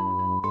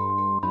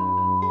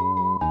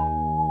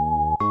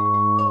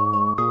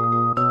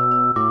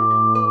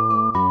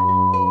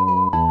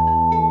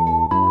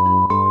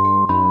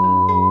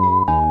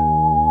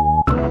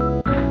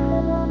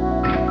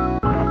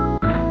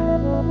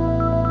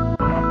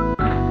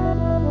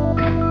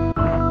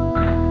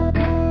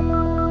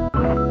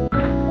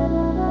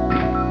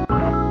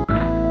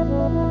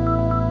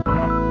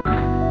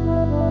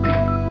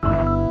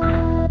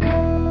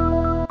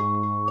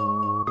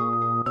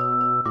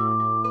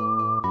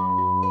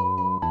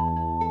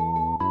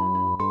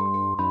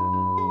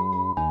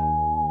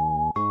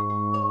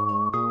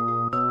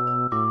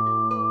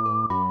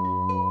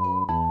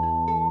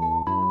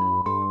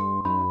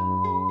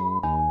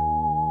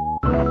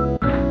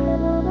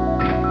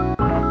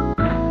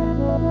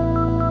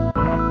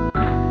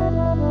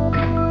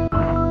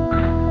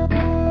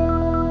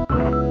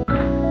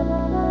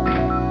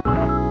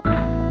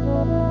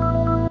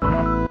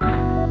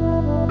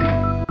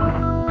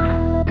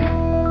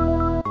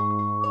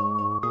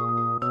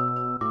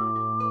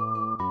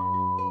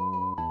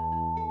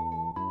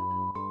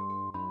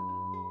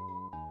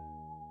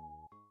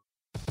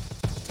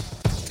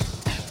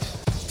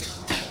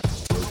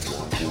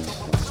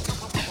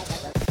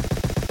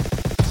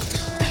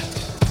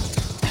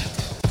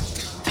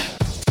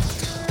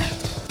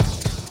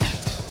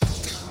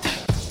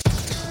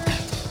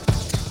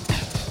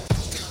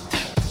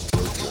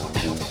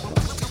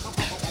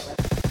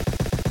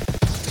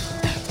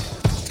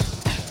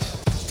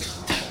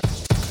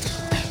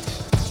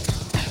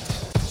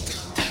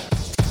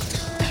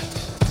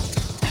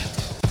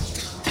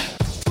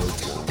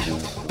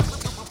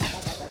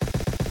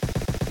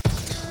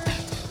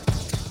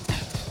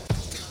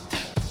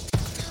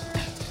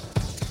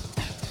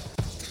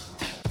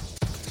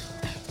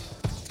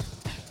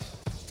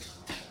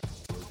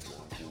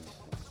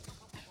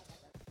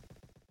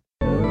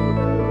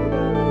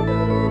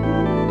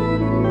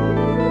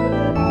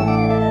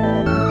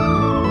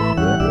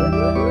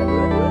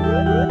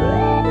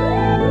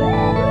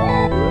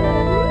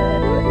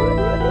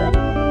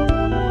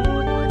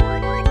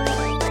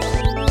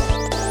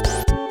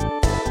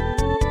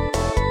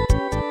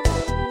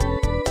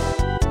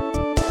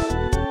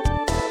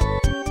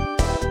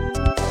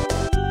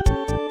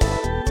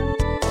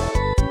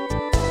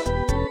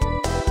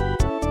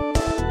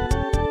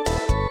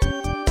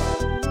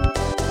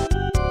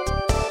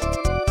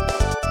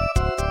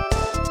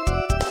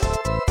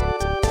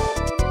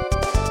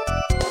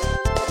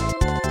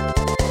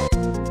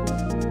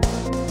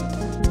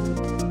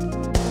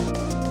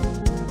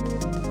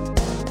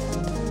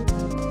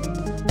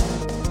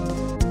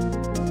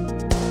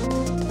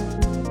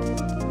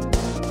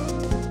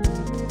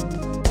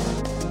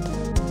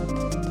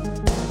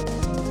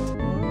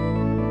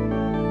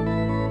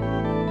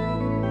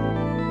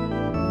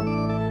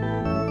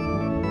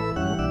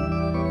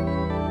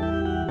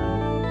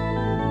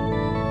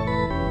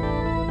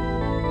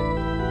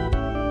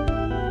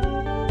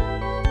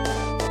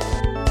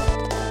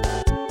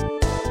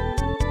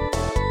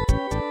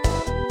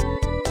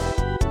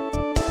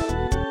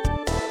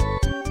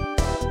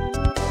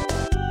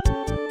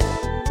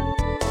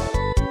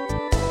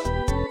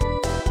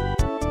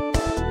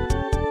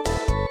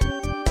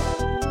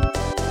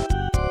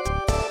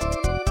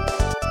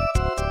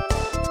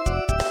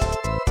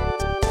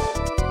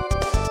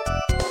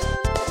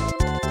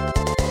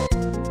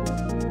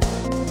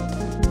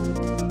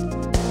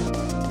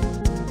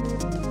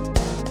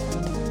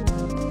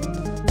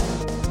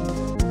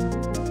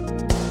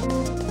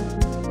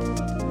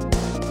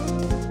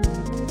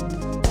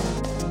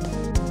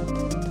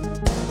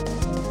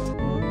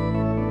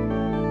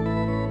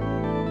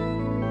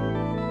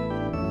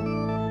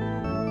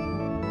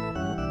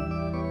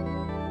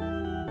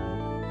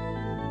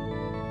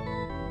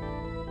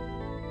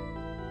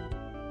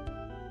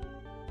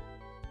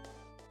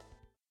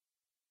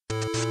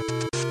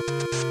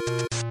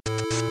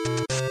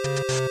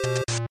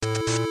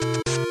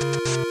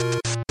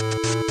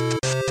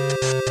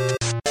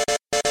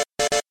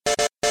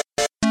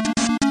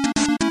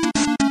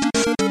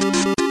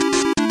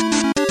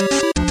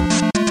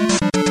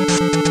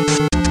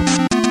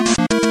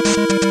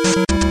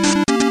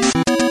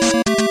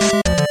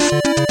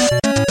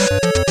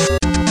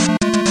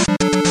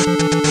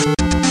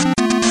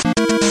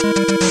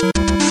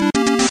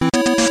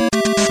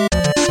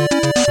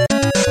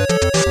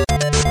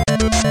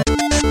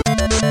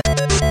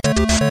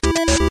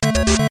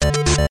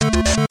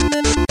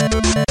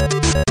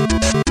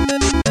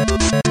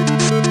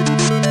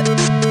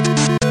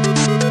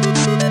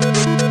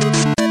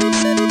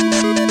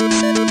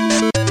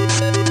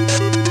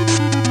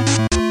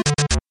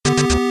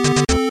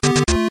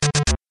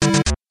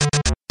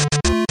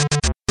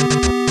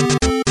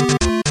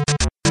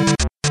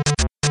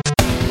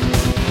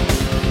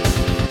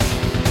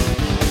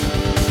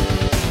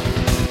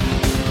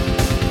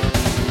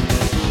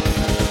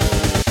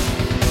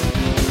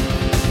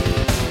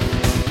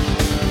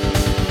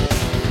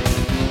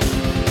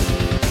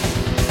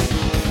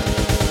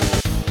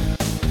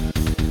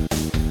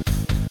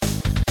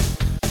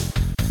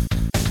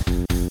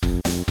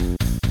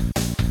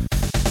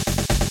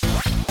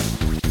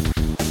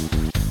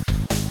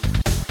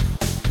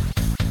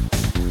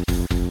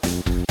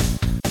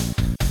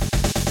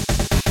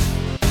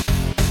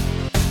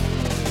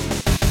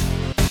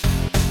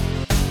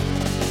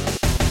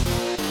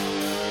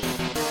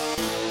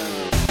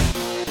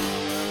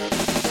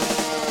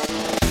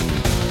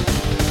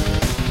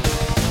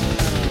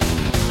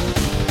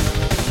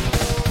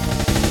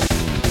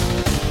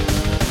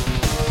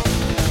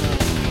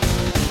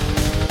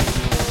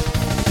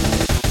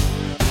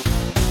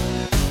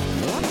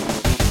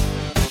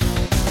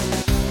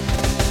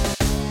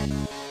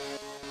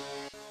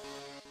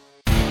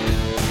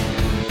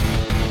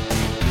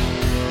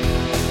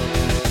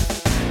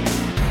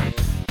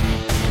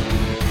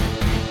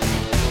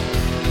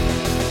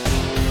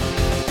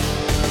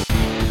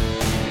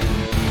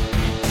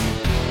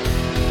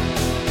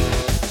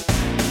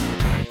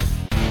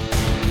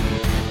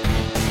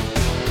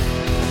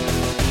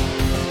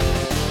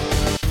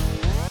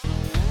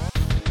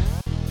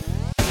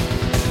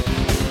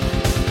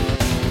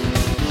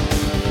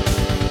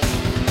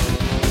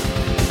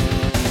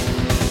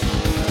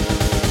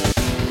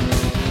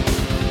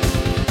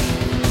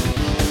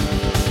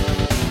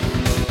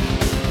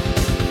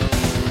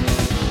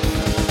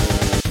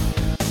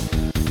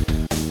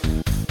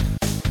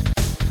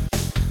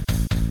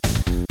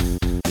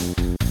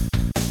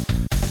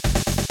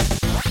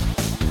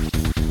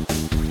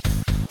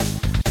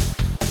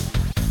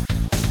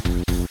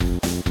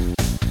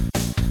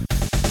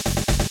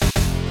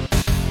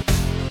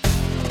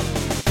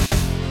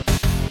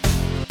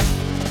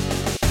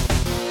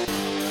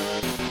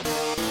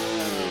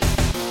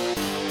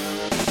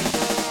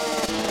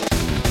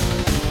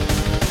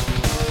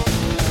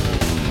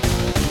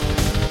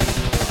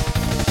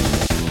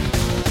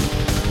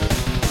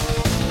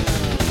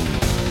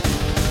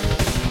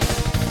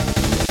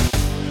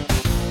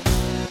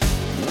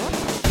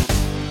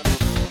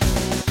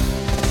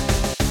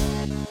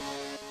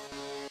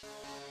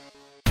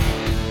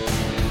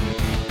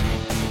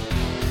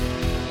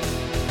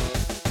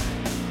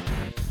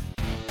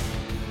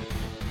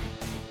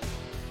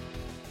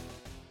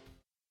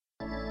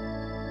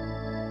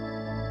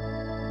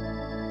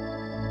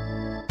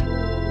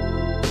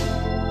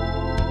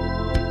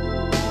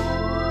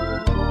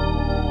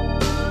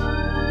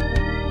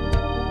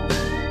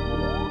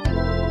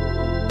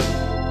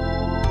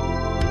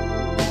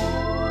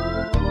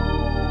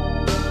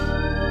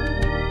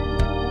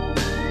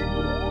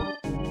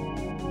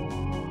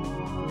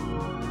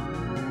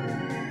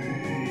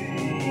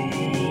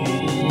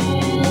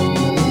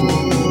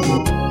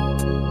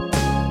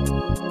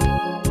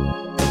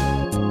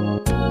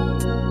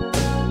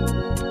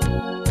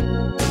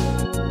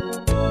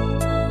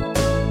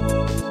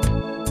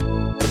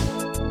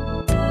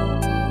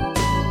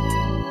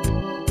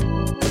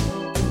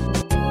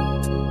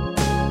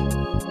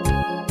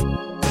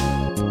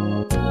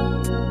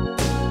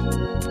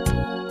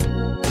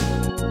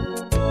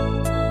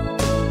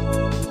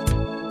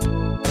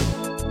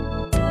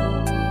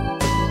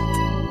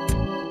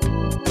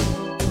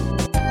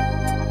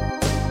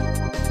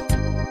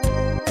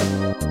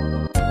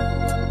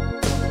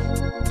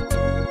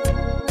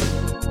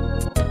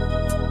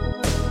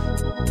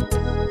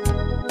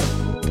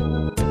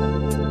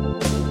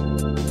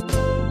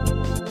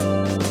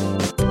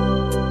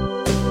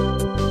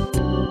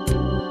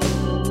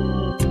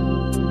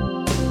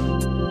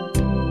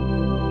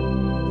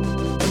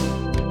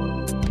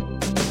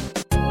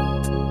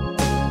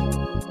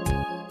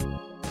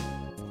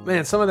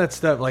 Man, some of that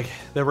stuff, like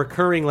the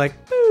recurring, like,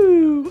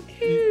 ooh,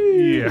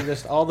 Yeah.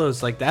 just all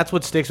those, like, that's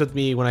what sticks with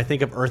me when I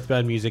think of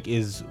Earthbound music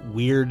is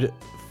weird,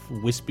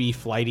 wispy,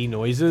 flighty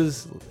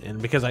noises.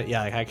 And because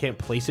I can't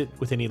place it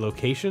with any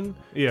location,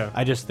 Yeah.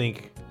 I just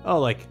think, oh,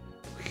 like,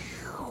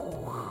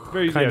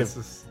 Very kind yes,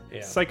 of- it's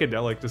yeah.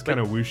 psychedelic, just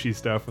kind of whooshy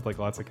stuff with like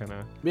lots of kind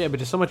of. yeah, but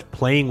just so much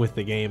playing with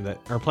the game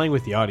or playing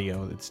with the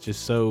audio. It's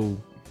just so,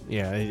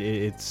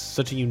 it's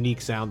such a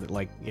unique sound that,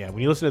 like, when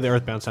you listen to the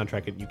Earthbound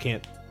soundtrack, you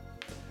can't.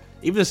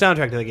 Even the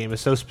soundtrack to the game is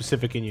so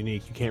specific and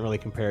unique, you can't really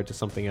compare it to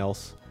something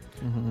else.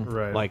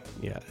 Right. Like,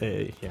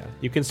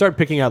 you can start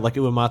picking out like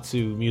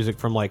Uematsu music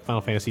from like Final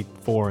Fantasy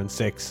 4 and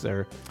 6,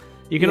 or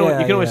you can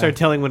always start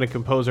telling when a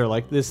composer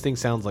like this thing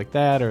sounds like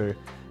that, or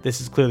this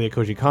is clearly a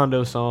Koji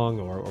Kondo song,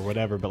 or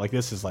whatever. But like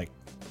this is like,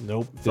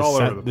 nope,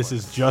 this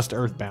is just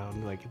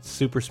Earthbound. Like it's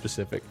super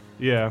specific.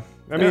 Yeah,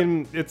 I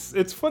mean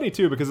it's funny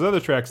too because there's other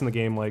tracks in the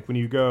game. Like when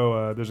you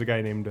go, there's a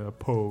guy named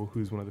Po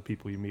who's one of the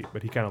people you meet,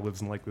 but he kind of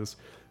lives in like this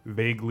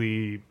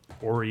vaguely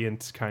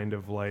Orient kind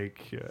of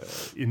like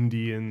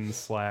Indian /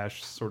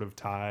 sort of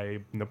Thai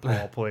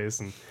Nepal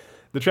place, and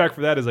the track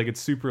for that is like it's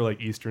super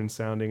like Eastern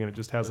sounding, and it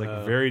just has like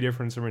very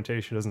different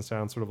instrumentation. It doesn't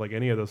sound sort of like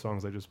any of those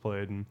songs I just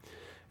played, and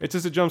it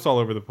jumps all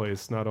over the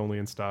place, not only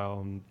in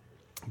style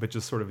but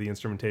just sort of the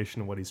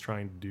instrumentation and what he's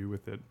trying to do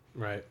with it.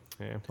 Right.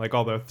 Yeah, like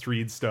all the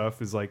Threed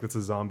stuff is like it's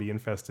a zombie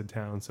infested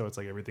town, so it's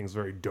like everything's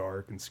very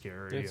dark and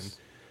scary.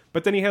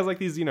 But then he has like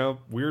these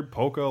weird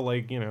polka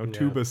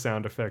tuba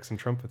sound effects and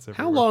trumpets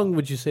everywhere. How long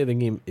would you say the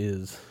game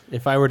is?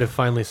 If I were to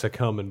finally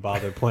succumb and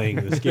bother playing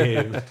this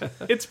game,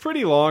 It's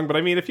pretty long, but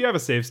I mean, if you have a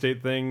save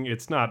state thing,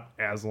 it's not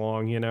as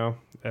long.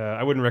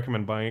 I wouldn't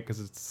recommend buying it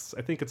because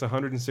I think it's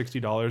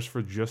 $160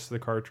 for just the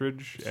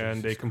cartridge,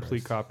 and a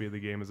complete copy of the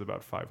game is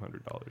about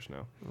 $500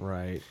 now.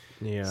 right?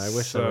 Yeah, I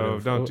wish. So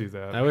don't do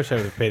that. I wish I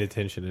would have paid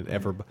attention and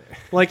ever,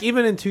 like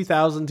even in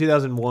 2000,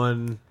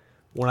 2001,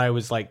 when I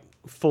was like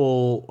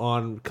full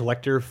on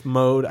collector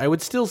mode, I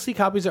would still see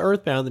copies of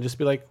Earthbound and just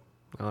be like,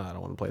 oh, I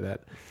don't want to play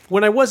that.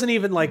 When I wasn't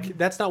even like,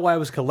 that's not why I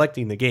was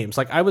collecting the games.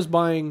 Like I was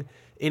buying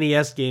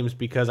NES games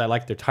because I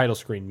liked their title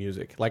screen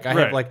music. Like I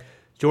have like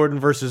Jordan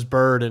versus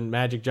Bird and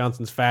Magic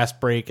Johnson's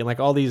Fast Break and like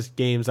all these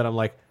games that I'm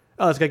like,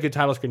 oh, it's got good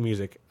title screen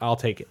music. I'll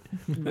take it.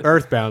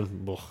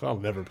 Earthbound, well, I'll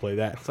never play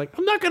that. It's like,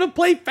 I'm not going to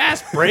play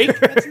Fast Break.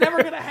 It's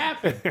never going to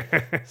happen.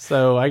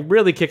 So I'm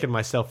really kicking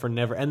myself for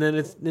never. And then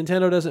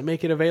Nintendo doesn't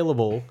make it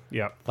available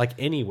like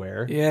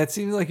anywhere. Yeah, it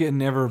seems like it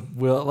never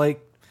will.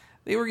 Like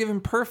they were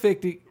given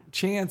perfect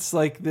chance,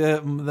 like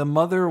the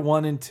Mother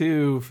 1 and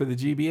 2 for the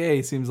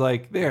GBA seems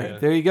like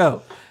there you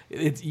go.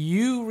 It's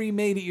you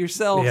remade it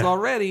yourselves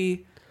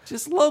already.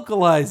 Just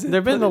localize it. There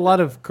have been a lot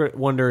of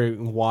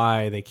wondering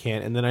why they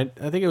can't. And then I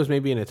think it was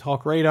maybe in a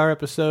Talk Radar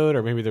episode,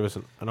 or maybe there was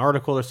an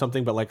article or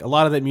something, but like a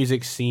lot of that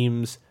music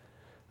seems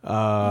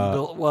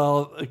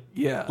like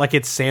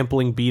it's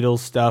sampling Beatles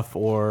stuff,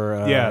 or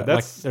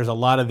like there's a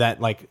lot of that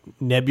like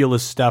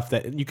nebulous stuff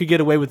that you could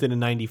get away with it in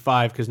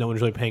 '95 because no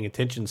one's really paying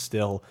attention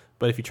still.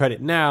 But if you tried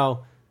it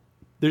now,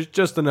 there's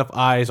just enough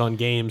eyes on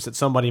games that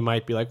somebody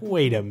might be like,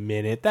 wait a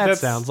minute, that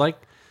sounds like.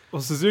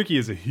 Well, Suzuki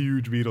is a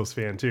huge Beatles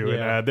fan too,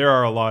 Yeah. and there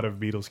are a lot of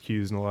Beatles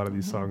cues in a lot of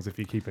these songs if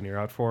you keep an ear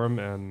out for them.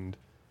 And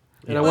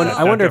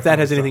I wonder if that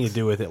has anything to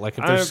do with it, like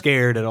if they're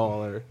scared at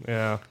all, or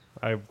yeah,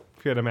 I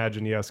could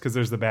imagine yes, because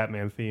there's the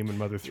Batman theme in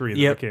Mother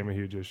 3 that became a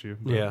huge issue.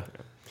 But,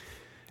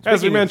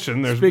 as we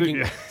mentioned, there's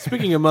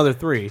speaking of Mother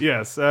 3,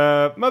 yes,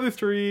 Mother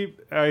 3.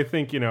 I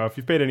think if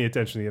you've paid any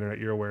attention to the internet,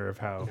 you're aware of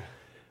how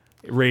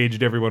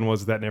raged everyone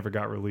was that never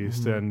got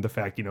released, and the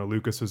fact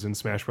Lucas was in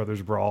Smash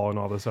Brothers Brawl and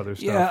all this other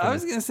stuff. Yeah, I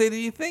was gonna say, do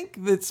you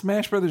think that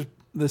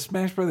the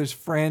Smash Brothers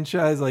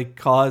franchise like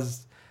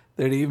caused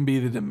there to even be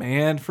the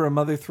demand for a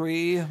Mother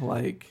 3?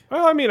 Like,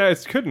 well, I mean,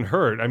 it couldn't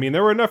hurt. I mean,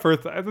 there were enough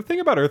the thing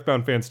about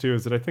Earthbound fans too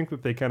is that I think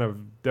that they kind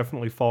of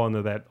definitely fall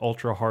into that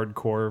ultra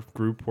hardcore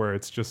group where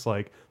it's just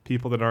like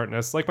people that aren't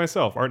like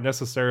myself aren't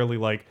necessarily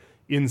like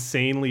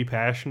insanely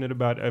passionate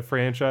about a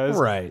franchise.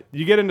 Right.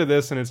 You get into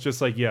this and it's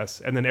just like,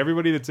 yes. And then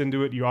everybody that's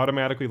into it, you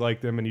automatically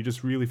like them and you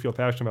just really feel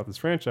passionate about this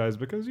franchise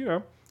because,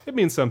 it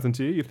means something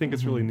to you. You think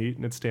it's really neat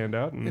and it stand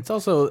out. And it's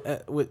also,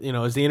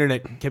 as the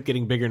internet kept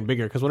getting bigger and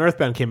bigger, because when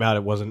Earthbound came out,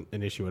 it wasn't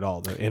an issue at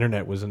all. The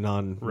internet was a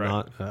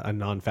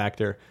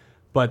non-factor.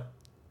 But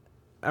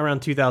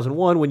around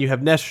 2001, when you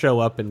have Ness show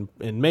up in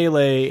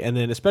Melee, and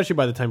then especially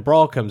by the time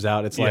Brawl comes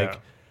out, it's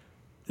like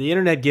the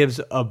internet gives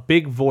a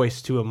big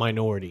voice to a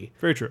minority.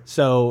 Very true.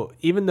 So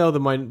even though the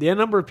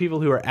number of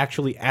people who are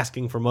actually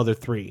asking for Mother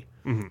 3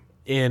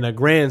 in a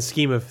grand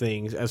scheme of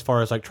things, as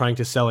far as like trying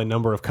to sell a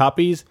number of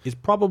copies, is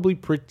probably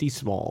pretty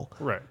small.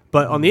 Right.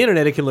 But on the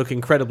internet, it can look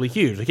incredibly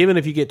huge. Like even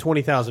if you get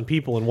 20,000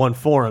 people in one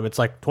forum, it's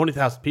like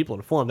 20,000 people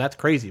in a forum. That's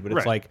crazy. But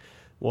it's like,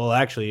 well,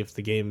 actually, if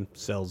the game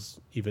sells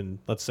even,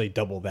 let's say,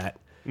 double that,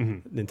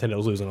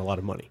 Nintendo's losing a lot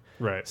of money.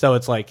 Right. So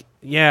it's like,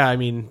 yeah, I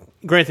mean,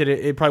 granted,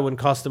 it probably wouldn't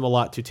cost them a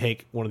lot to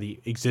take one of the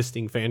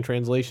existing fan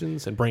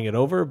translations and bring it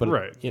over, but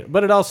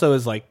but it also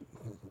is like,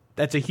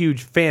 that's a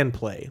huge fan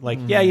play. Like,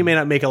 yeah, you may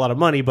not make a lot of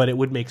money, but it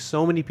would make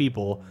so many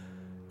people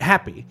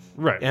happy,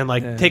 Right. and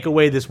like take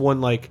away this one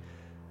like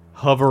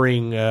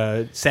hovering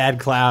sad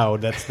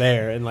cloud that's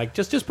there, and like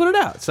just put it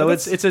out. So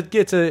it's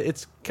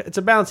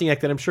a balancing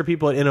act that I'm sure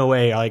people at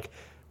NOA are like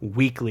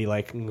weekly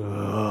like,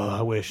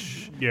 I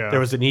wish there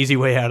was an easy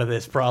way out of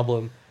this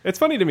problem. It's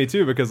funny to me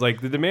too because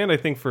like the demand I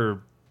think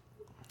for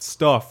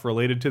stuff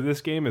related to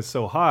this game is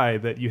so high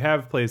that you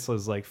have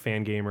places like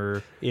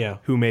Fangamer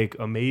who make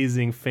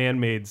amazing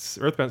fan-made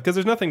Earthbound, because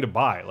there's nothing to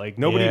buy. Like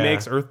nobody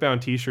makes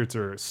Earthbound t-shirts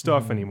or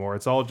stuff anymore.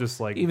 It's all just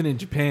like even in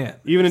Japan,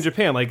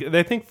 like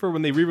I think for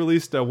when they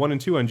re-released 1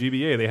 and 2 on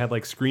GBA, they had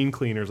like screen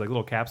cleaners, like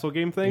little capsule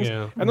game things,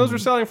 and those were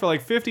selling for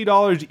like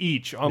 $50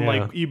 each on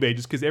like eBay,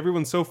 just because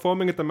everyone's so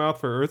foaming at the mouth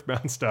for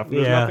Earthbound stuff.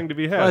 There's nothing to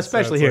be had, well,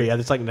 especially so here.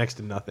 It's like next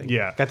to nothing.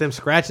 Got them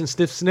scratch and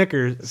sniff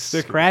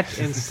scratch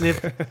and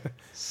sniff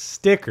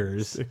stickers.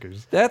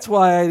 That's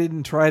why I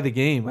didn't try the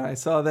game. I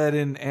saw that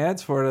in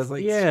ads for it. I was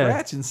like,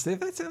 scratch and sniff?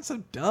 That sounds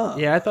so dumb.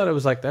 Yeah, I thought it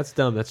was like, that's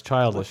dumb. That's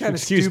childish.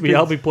 Excuse me,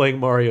 I'll be playing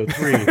Mario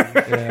 3.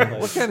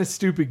 What kind of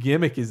stupid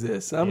gimmick is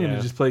this? I'm going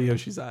to just play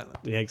Yoshi's Island.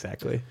 Yeah,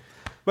 exactly.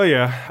 But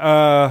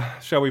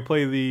shall we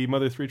play the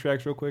Mother 3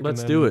 tracks real quick?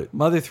 Let's do it.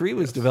 Mother 3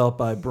 was developed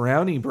by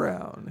Brownie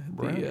Brown,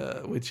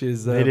 which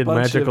is they did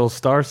Magical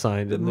Star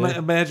Sign, didn't they?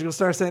 Magical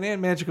Star Sign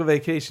and Magical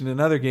Vacation,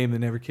 another game that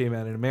never came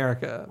out in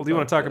America. Well, do you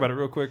want to talk about it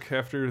real quick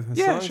after the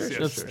songs? Sure.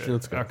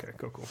 Let's go. Okay,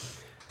 cool.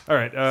 All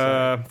right,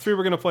 3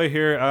 we're going to play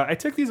here. I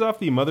took these off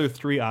the Mother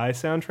 3i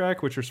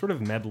soundtrack, which are sort of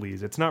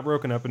medleys. It's not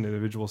broken up into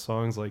individual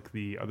songs like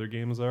the other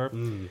games are,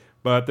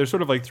 but there's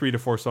sort of like 3 to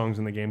 4 songs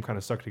in the game kind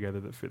of stuck together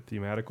that fit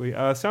thematically.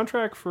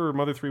 Soundtrack for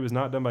Mother 3 was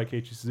not done by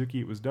Keiichi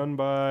Suzuki. It was done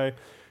by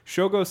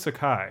Shogo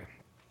Sakai,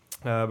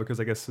 because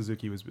I guess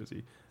Suzuki was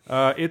busy.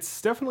 It's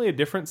definitely a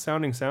different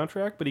sounding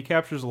soundtrack, but he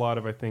captures a lot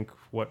of, I think,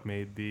 what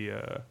made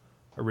the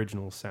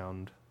original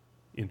sound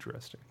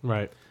interesting.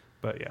 Right.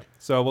 But yeah,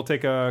 so we'll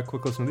take a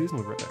quick listen to these and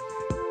we'll be right back.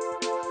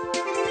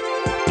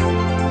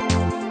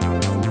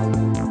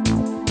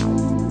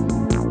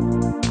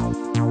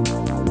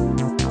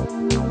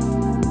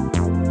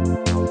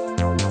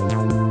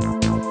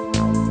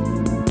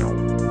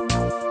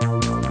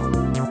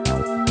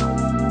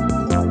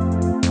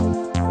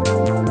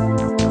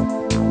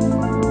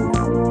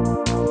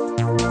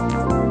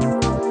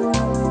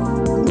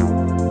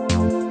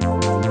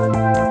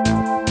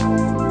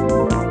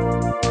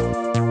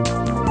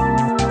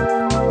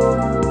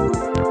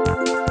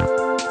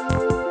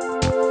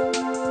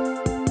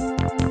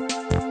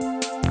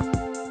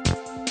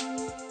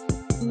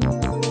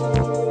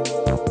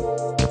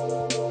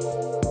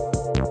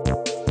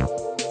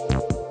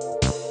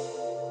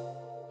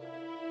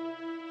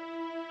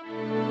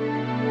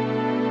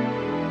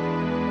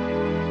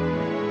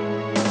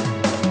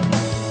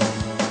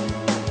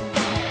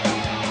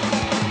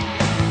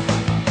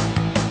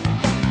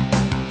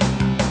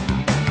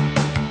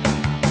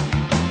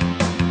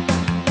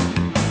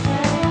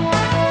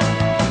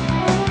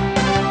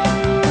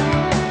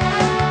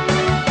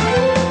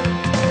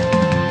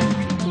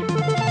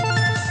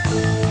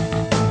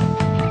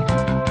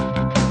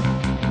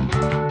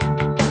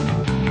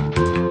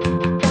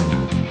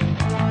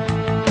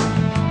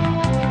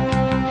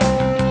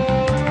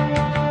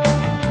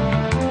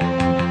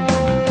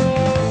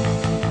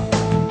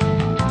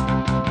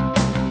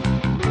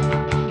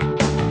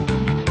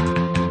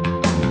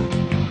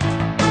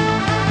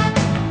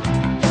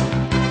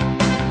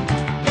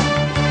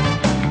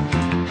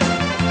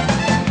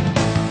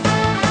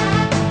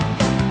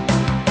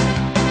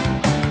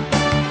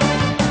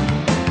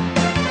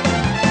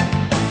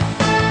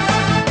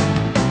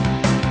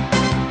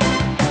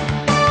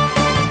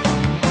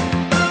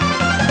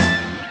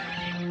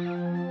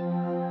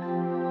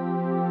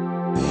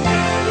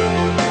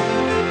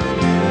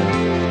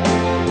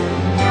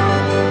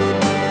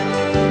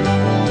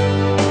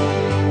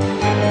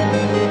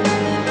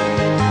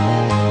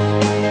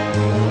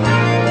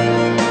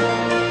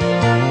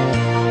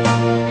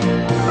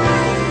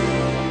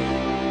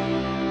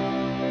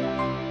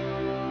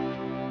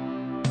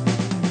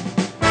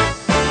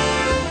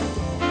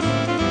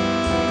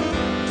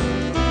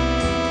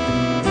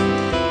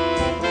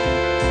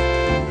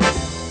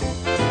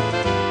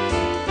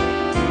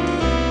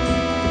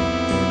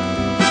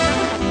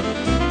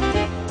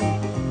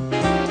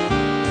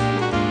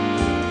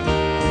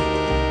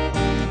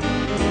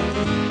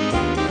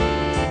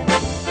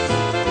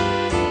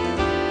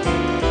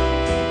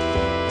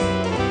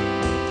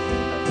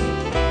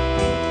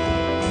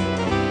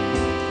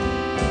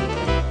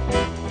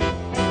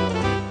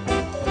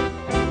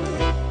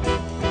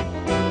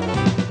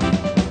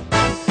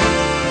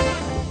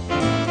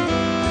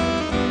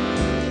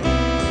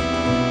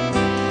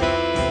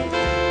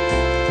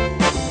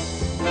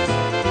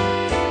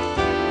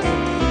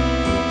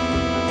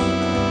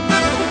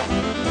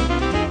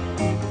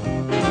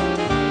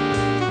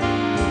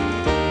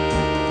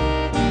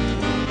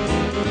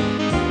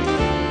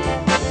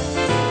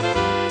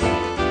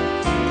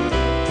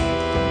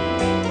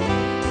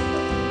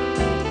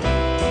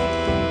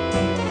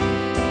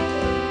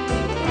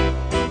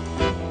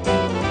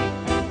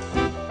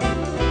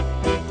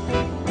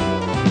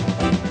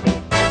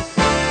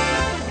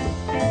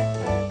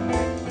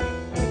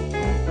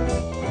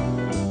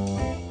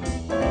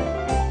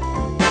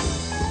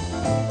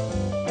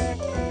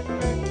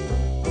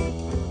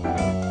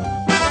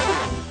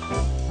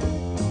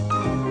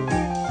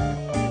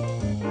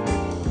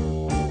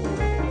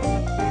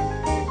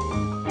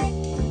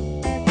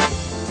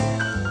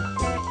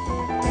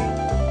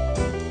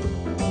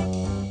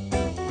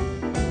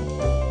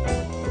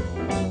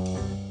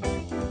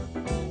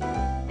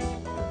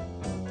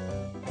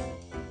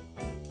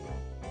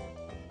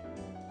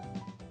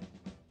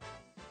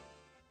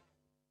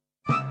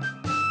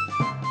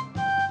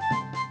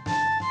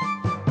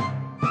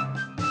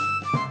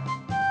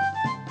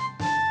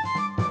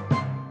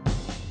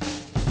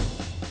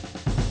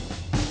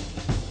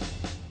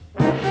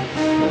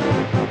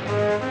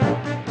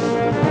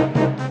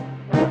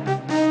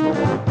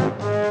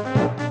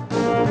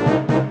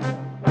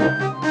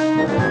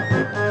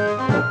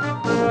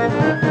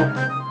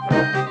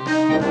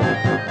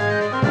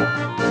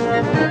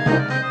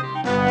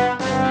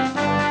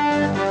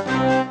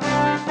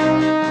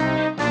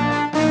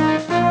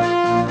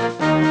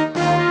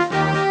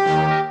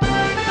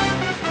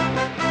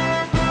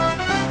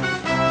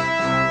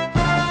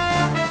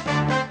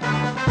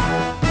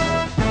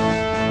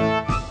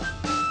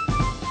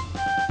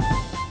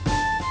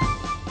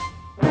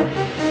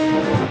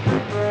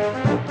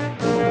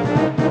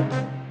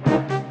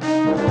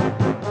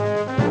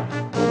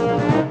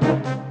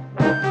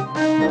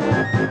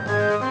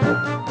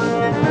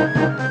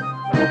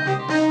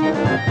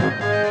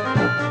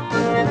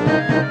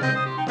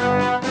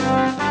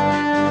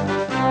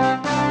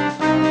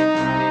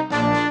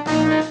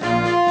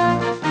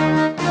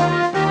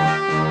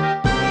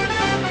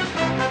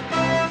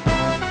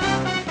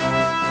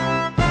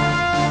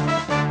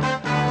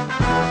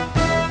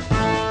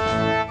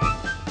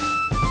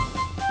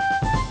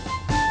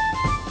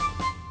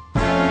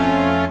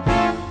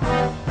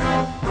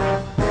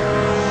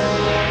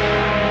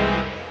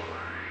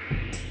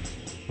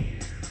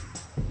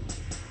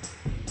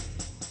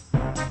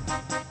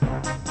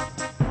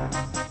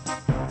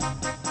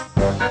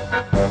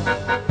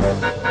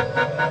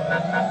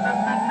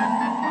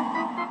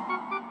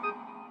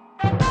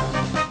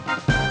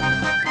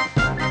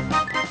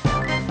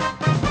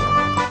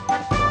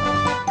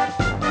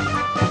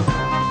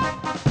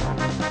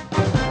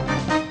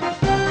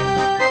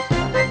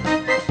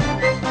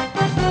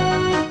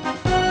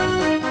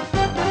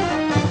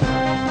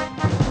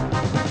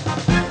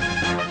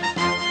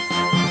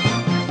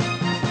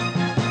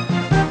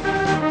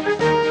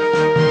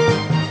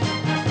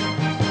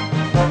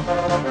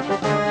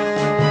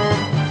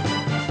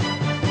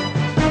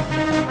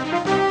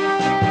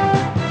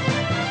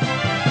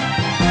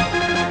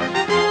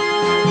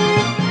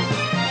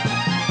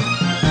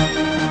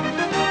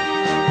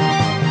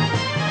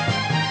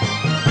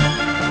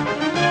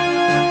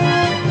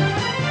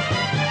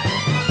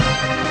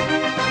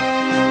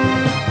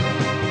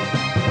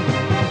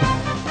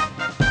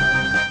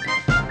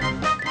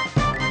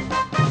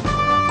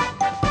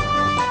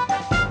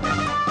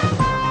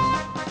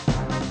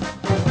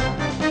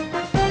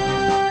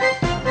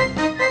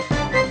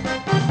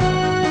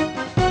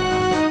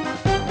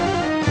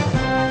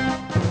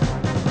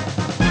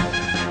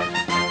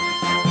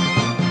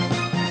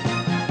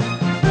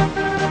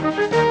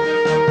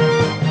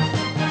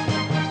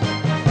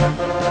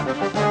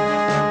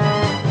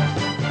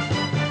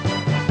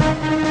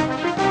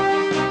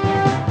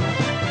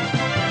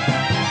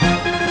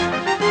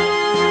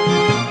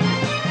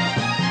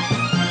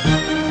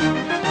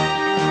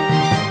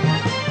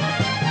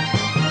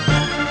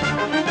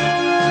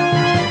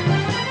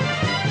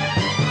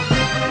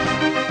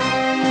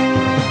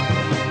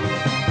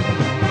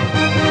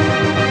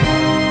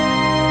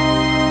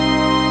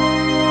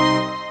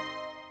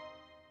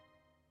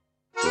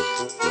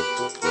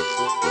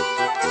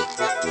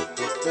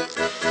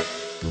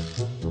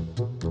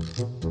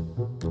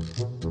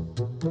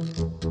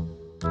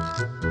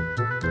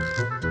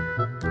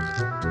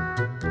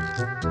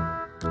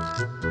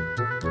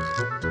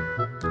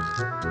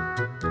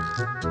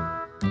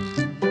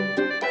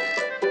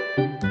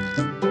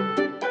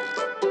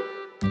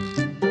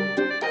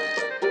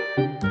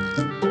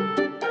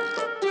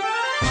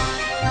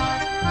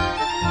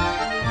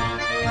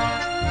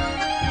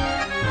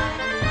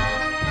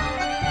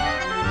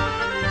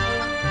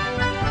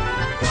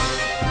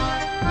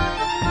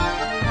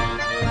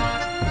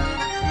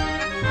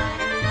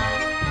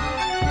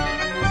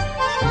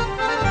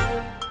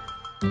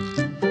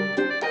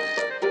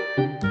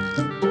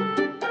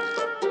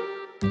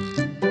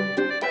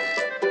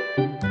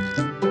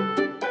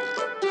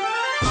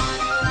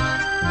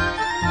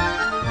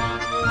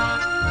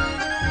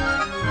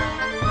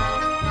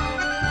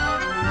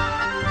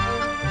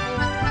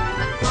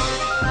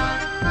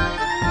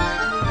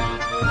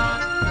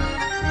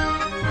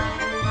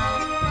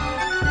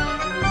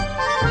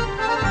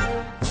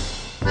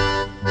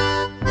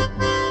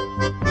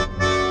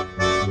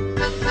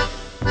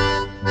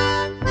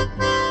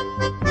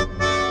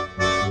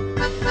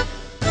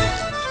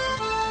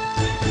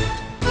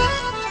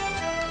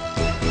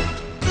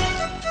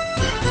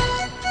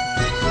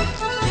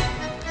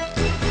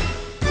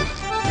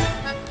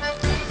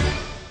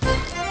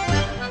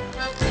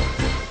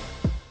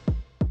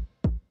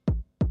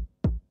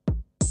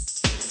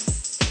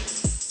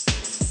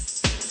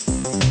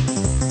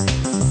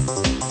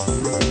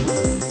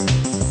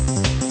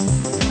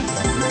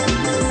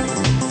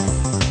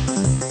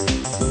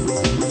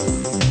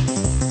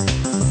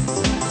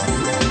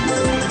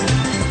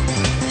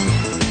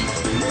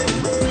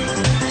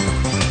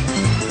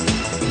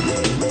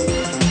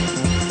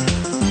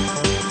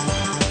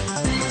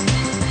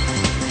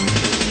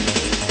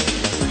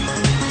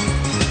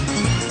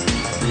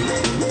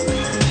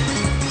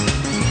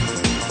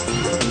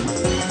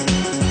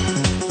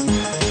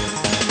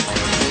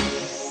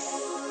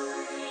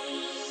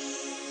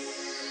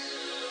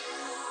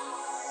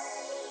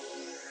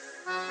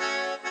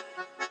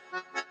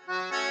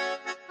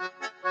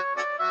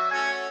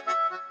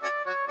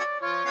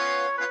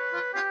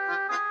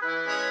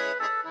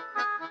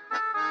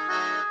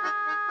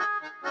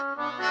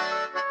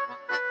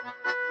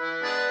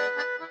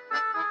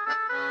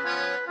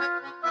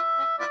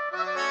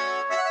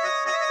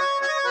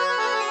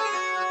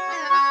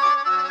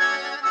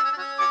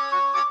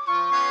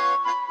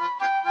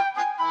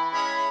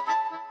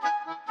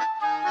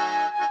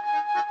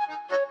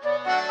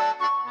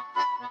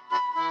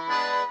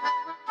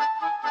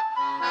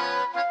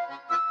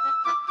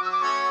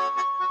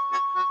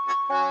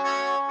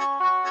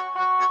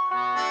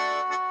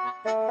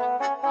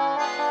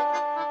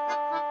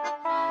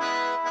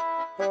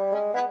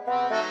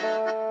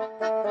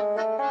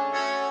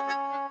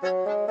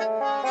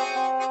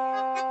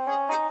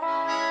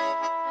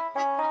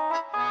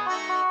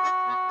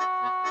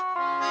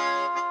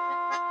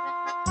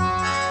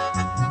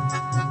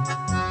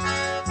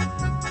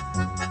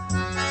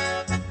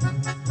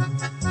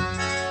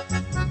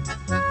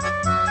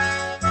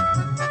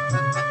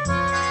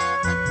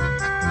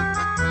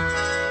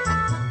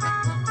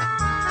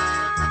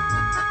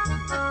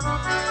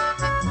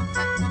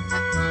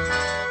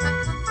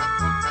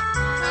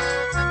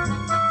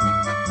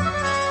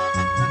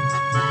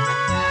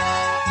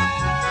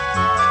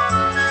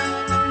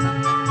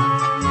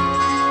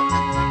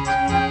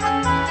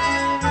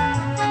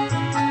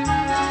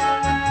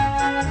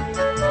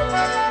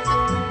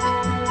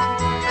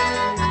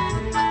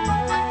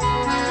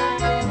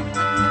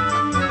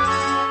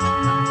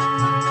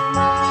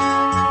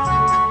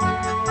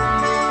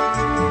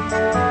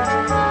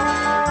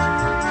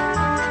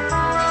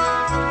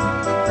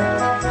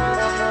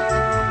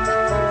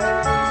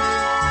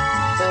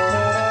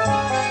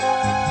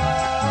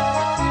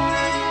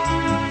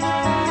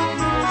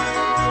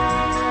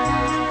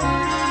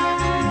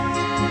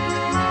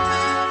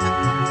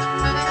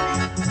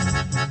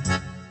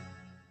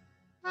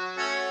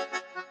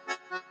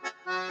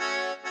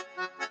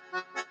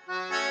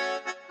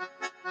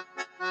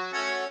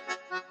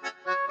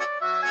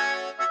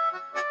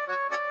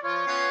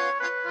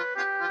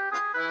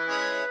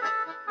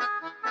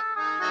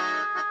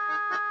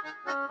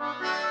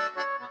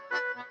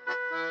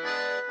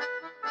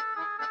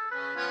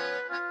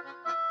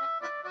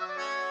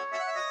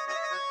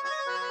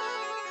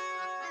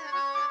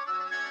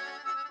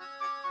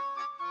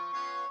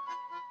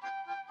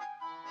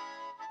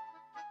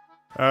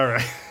 All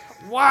right.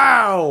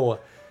 Wow.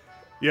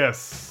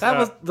 Yes. That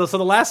was so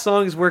the last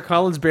song is where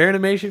Colin's bear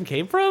animation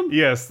came from?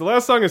 Yes. The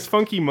last song is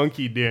Funky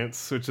Monkey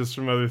Dance, which is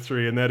from Other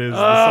 3, and that is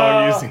the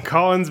song used in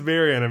Colin's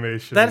bear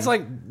animation. That's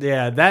like,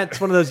 yeah, that's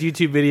one of those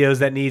YouTube videos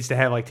that needs to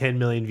have like 10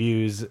 million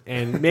views,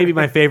 and maybe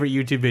my favorite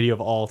YouTube video of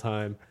all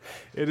time.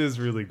 It is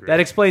really great. That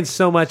explains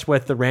so much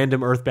with the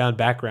random Earthbound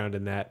background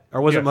in that.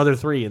 Or was it Mother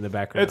 3 in the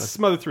background? It's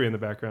Mother 3 in the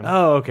background.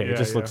 Oh, okay. Yeah, it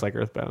just looks like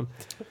Earthbound.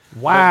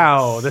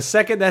 Wow. The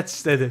second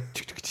that's... I'm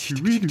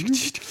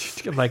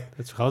like,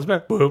 that's Colin's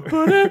bear.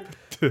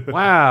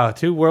 Wow,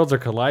 two worlds are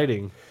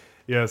colliding.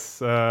 Yes,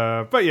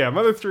 but yeah,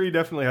 Mother 3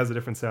 definitely has a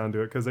different sound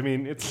to it because I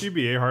mean it's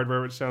GBA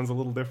hardware, which sounds a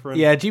little different.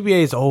 Yeah,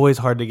 GBA is always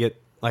hard to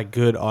get like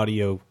good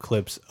audio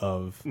clips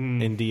of,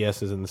 and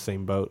DS is in the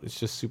same boat. It's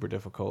just super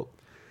difficult.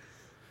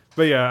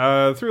 But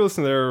yeah, 3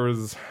 listed there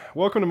was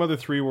Welcome to Mother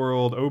 3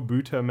 World, O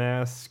Buta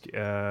Mask,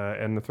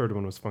 and the third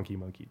one was Funky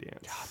Monkey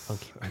Dance. God,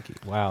 Funky Monkey.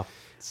 Wow.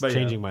 It's But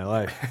changing my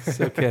life.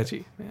 So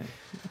catchy.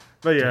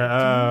 But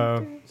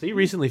yeah, So you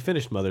recently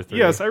finished Mother 3.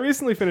 yes, I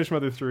recently finished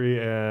Mother 3,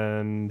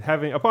 and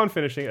upon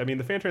finishing, I mean,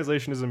 the fan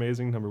translation is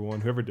amazing, number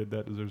one. Whoever did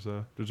that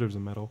deserves a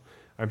medal.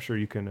 I'm sure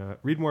you can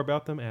read more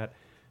about them at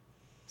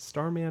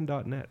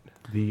starman.net,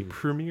 the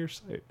premier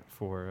site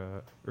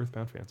for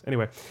Earthbound fans.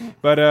 Anyway,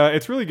 but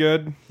it's really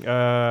good.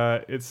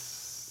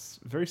 It's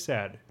very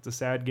sad. It's a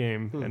sad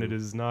game, and it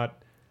does not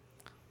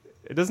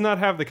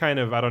have the kind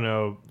of, I don't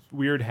know,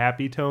 weird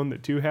happy tone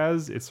that 2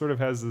 has. It sort of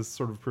has this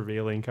sort of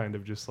prevailing kind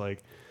of just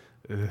like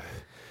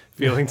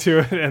feeling to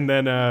it. And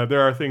then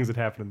there are things that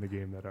happen in the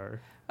game that are...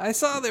 I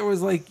saw there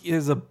was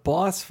as a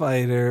boss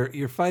fighter,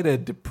 you fight a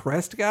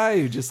depressed guy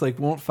who just like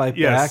won't fight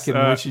back and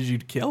wishes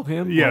you'd kill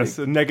him. Yes,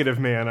 like, a Negative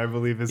Man, I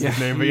believe is his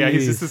name. But yeah,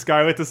 he's just this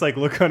guy with this like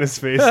look on his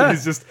face. And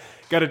he's just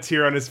got a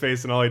tear on his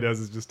face, and all he does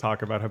is just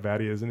talk about how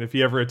bad he is. And if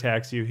he ever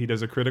attacks you, he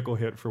does a critical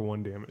hit for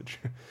 1 damage.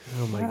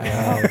 Oh my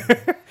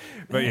God.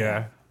 But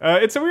yeah,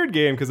 it's a weird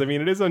game because I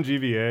mean it is on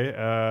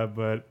GBA,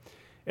 but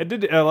it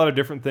did a lot of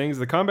different things.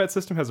 The combat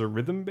system has a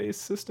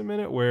rhythm-based system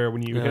in it, where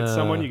when you hit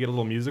someone, you get a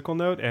little musical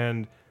note,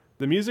 and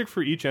the music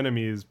for each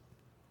enemy is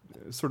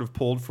sort of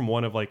pulled from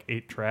one of like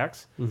 8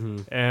 tracks,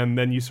 and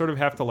then you sort of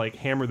have to like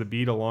hammer the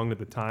beat along to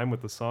the time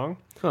with the song.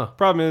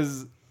 Problem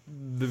is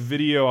the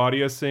video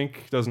audio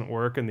sync doesn't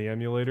work in the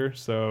emulator,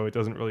 so it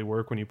doesn't really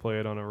work when you play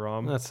it on a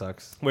ROM. That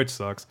sucks. Which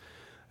sucks.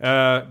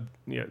 I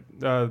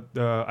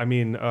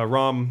mean,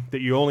 ROM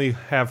that you only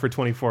have for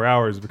 24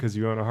 hours because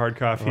you own a hard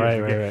copy.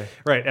 Right.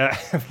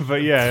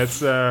 But yeah,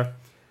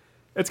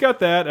 it's got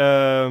that.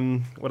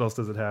 What else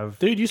does it have?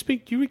 Dude, you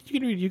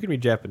can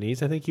read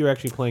Japanese. I think you were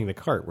actually playing the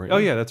cart, right? Oh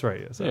yeah, that's right.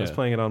 Yes, Yeah. I was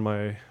playing it on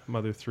my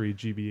Mother 3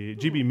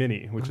 GB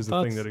Mini, which is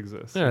a thing that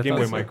exists. Yeah, Game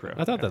Boy Micro.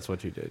 I thought that's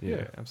what you did.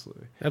 Yeah,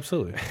 absolutely.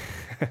 Absolutely.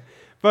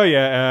 But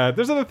yeah,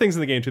 there's other things in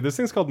the game too. There's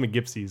things called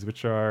McGipsies,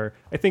 which are,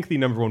 I think, the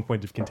number one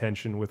point of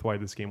contention with why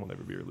this game will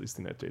never be released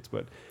in the United States.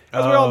 But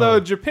as we all know,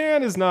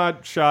 Japan is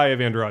not shy of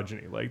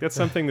androgyny. Like that's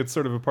something that's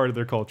sort of a part of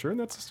their culture, and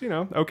that's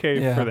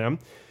okay for them.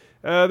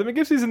 The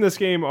McGipsies in this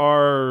game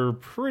are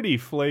pretty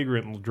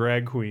flagrant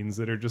drag queens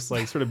that are just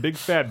like sort of big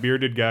fat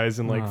bearded guys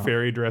in like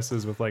fairy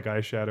dresses with like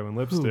eyeshadow and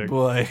lipstick. Oh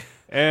boy.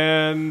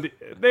 And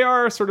they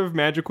are sort of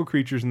magical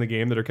creatures in the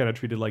game that are kind of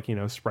treated like,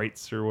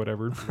 sprites or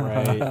whatever.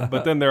 Right.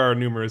 But then there are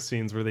numerous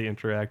scenes where they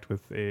interact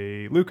with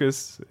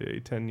Lucas, a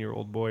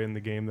 10-year-old boy in the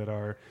game that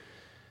are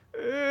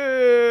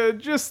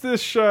just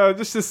this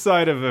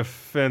side of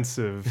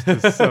offensive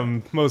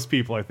to most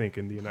people, I think,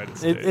 in the United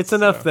States. It's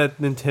enough that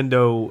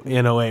Nintendo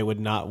NOA would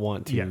not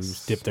want to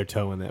dip their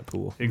toe in that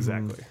pool.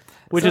 Exactly.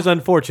 Which is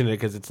unfortunate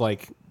because it's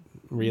like,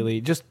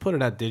 really, just put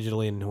it out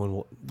digitally and no one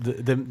will.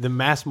 The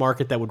mass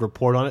market that would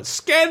report on it,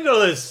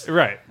 scandalous!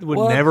 Right.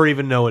 Would never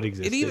even know it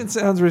existed. It even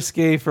sounds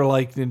risque for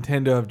like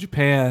Nintendo of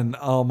Japan,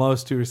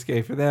 almost too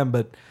risque for them,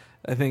 but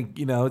I think,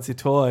 it's a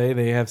toy.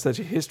 They have such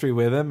a history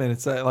with him, and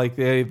it's like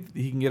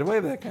he can get away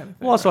with that kind of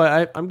thing. Well, also,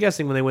 I'm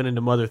guessing when they went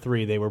into Mother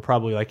 3, they were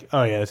probably like,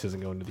 oh yeah, this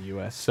isn't going to the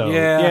U.S. So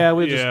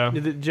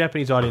the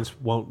Japanese audience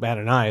won't bat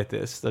an eye at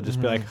this. They'll just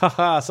be like,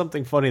 haha,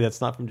 something funny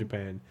that's not from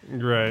Japan.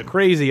 Right.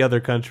 Crazy other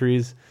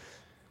countries.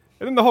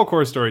 And then the whole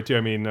core story too.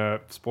 I mean,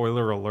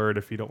 spoiler alert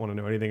if you don't want to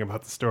know anything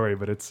about the story,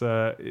 but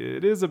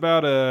it is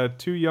about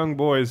 2 young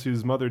boys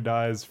whose mother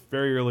dies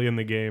very early in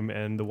the game,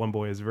 and the one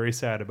boy is very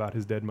sad about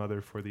his dead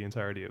mother for the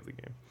entirety of the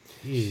game.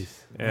 Jeez,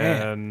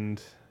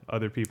 and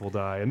other people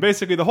die, and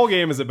basically the whole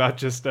game is about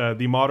just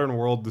the modern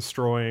world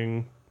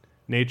destroying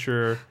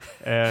nature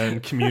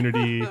and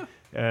community.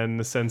 And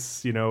the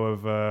sense,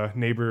 of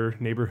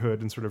neighborhood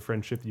and sort of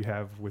friendship you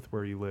have with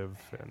where you live,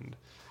 and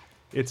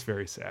it's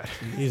very sad.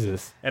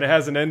 Jesus. And it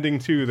has an ending,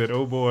 too, that,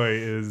 oh boy,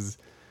 is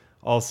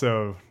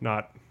also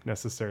not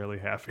necessarily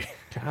happy.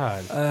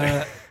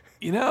 God.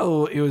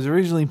 It was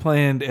originally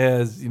planned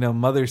as,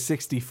 Mother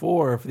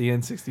 64 for the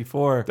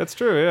N64. That's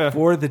true, yeah.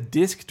 For the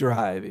disc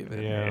drive, even.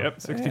 Yeah.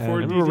 Yep, 64 I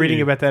remember reading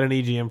about that in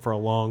EGM for a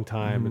long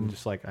time, and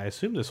just like, I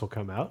assume this will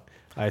come out.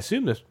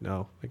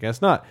 No, I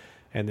guess not.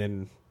 And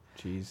then...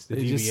 Jeez,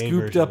 they just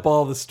scooped up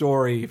all the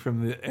story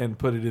and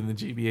put it in the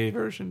GBA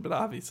version, but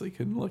obviously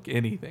couldn't look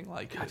anything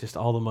like it. Just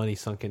all the money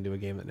sunk into a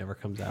game that never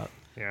comes out.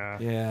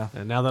 Yeah.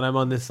 And now that I'm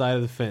on this side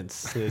of the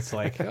fence, it's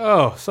like,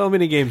 oh, so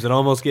many games that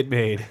almost get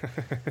made.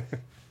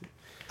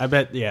 I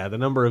bet, the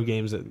number of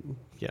games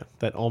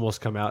that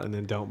almost come out and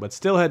then don't, but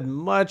still had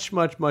much,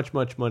 much, much,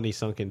 much money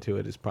sunk into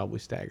it is probably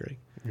staggering.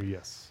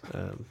 Yes.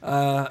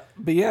 But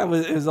yeah,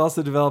 it was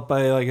also developed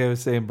by, like I was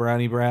saying,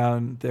 Brownie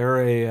Brown.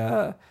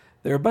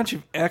 They're a bunch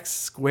of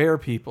ex-Square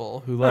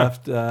people who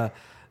left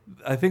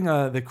I think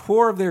the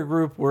core of their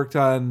group worked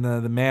on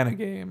the Mana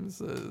games,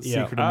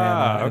 Secret of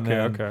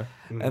Mana. Okay.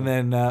 And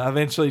then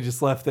eventually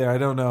just left there. I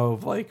don't know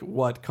like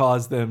what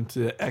caused them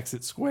to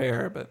exit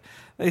Square, but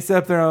they set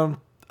up their own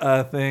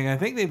thing. I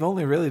think they've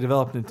only really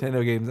developed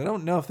Nintendo games. I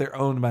don't know if they're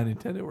owned by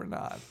Nintendo or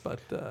not, but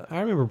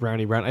I remember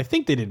Brownie Brown. I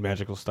think they did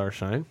Magical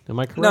Starshine. Am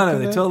I correct? No, in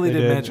they that? totally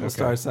did did? Magical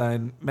Okay.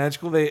 Starshine,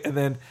 and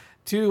then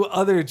 2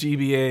 other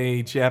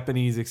GBA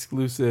Japanese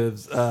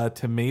exclusives,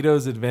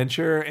 Tomatoes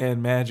Adventure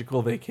and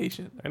Magical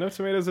Vacation. I know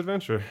Tomatoes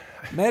Adventure.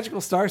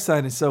 Magical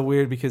Starshine is so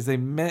weird because they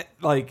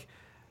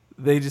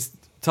just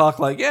talk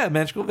like, yeah,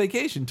 Magical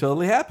Vacation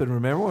totally happened.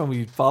 Remember when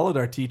we followed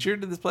our teacher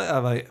to this place?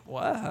 I'm like,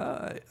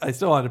 wow. I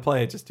still wanted to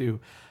play it just to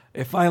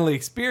finally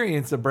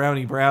experience a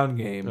Brownie Brown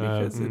game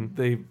because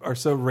they are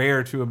so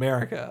rare to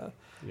America,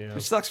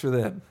 which sucks for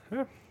them.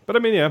 Yeah. But I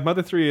mean, yeah,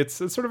 Mother 3, it's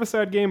sort of a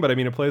sad game, but I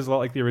mean, it plays a lot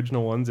like the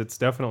original ones. It's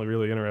definitely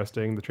really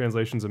interesting. The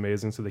translation's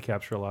amazing, so they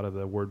capture a lot of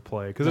the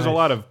wordplay. Because there's a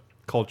lot of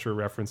culture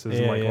references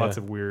and lots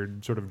of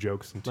weird sort of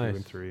jokes in 2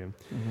 and 3. And,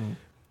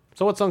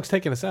 So what song's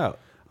taking us out?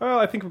 well,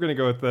 I think we're going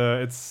to go with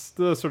it's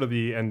the sort of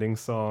the ending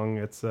song.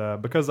 It's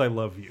Because I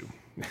Love You.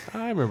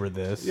 I remember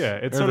this. Yeah,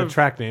 it's or sort the of-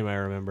 track name I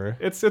remember.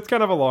 It's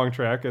kind of a long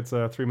track. It's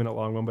a 3-minute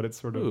long one, but it's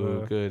sort of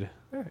Ooh, good.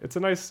 yeah, it's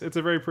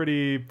a very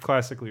pretty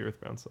classically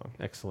Earthbound song.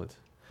 Excellent.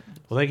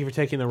 Well, thank you for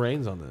taking the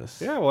reins on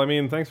this. Yeah, well, I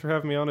mean, thanks for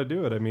having me on to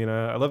do it. I mean,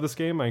 I love this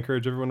game. I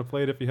encourage everyone to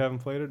play it if you haven't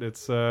played it.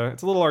 It's a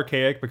little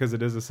archaic because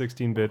it is a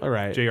 16-bit All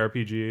right.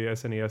 JRPG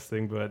SNES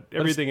thing, but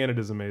everything in it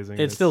is amazing.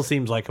 It still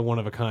seems like a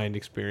one-of-a-kind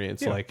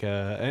experience. Yeah. Like,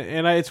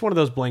 it's one of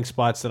those blank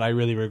spots that I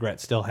really regret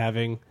still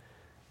having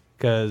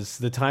because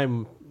the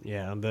time...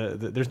 Yeah,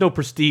 there's no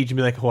prestige and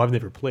be like, oh, I've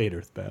never played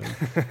Earthbound.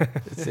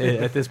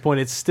 At this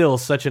point, it's still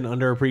such an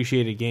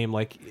underappreciated game.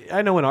 Like,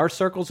 I know in our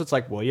circles, it's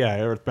like, well, yeah,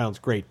 Earthbound's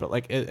great, but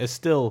like, it's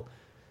still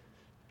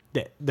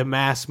the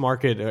mass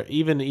market.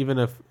 Even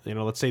if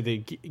let's say the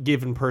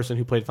given person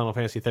who played Final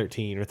Fantasy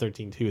 13 or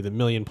 13-2, the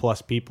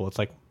million-plus people, it's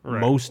like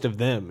most of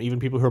them, even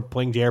people who are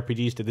playing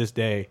JRPGs to this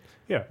day,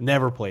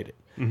 never played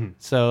it.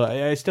 So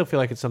I still feel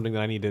like it's something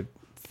that I need to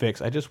fix.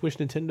 I just wish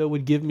Nintendo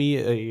would give me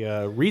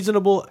a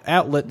reasonable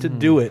outlet to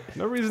do it.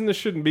 No reason this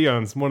shouldn't be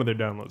on one of their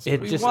downloads.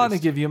 We want to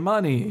give you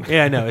money.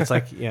 Yeah, I know. It's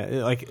like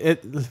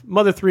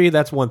Mother 3,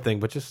 that's one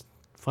thing, but just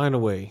find a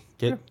way.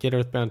 Get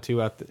Earthbound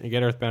 2 out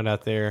get Earthbound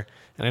out there.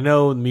 And I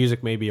know the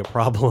music may be a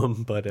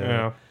problem, but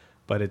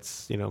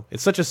it's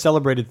it's such a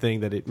celebrated thing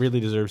that it really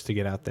deserves to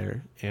get out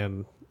there.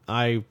 And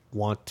I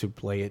want to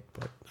play it,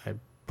 but I'm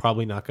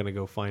probably not going to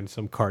go find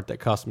some cart that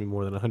costs me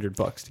more than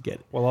 $100 to get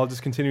it. Well, I'll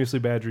just continuously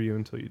badger you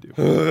until you do.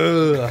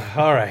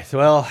 All right.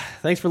 Well,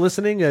 thanks for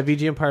listening.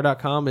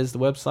 VGEmpire.com is the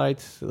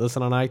website.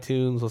 Listen on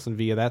iTunes. Listen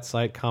via that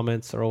site.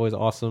 Comments are always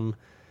awesome.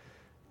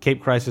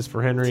 Cape Crisis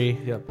for Henry.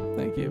 Yep.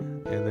 Thank you.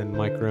 And then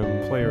Mike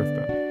Grimm. Play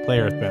Earthbound. Play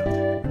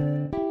Earthbound.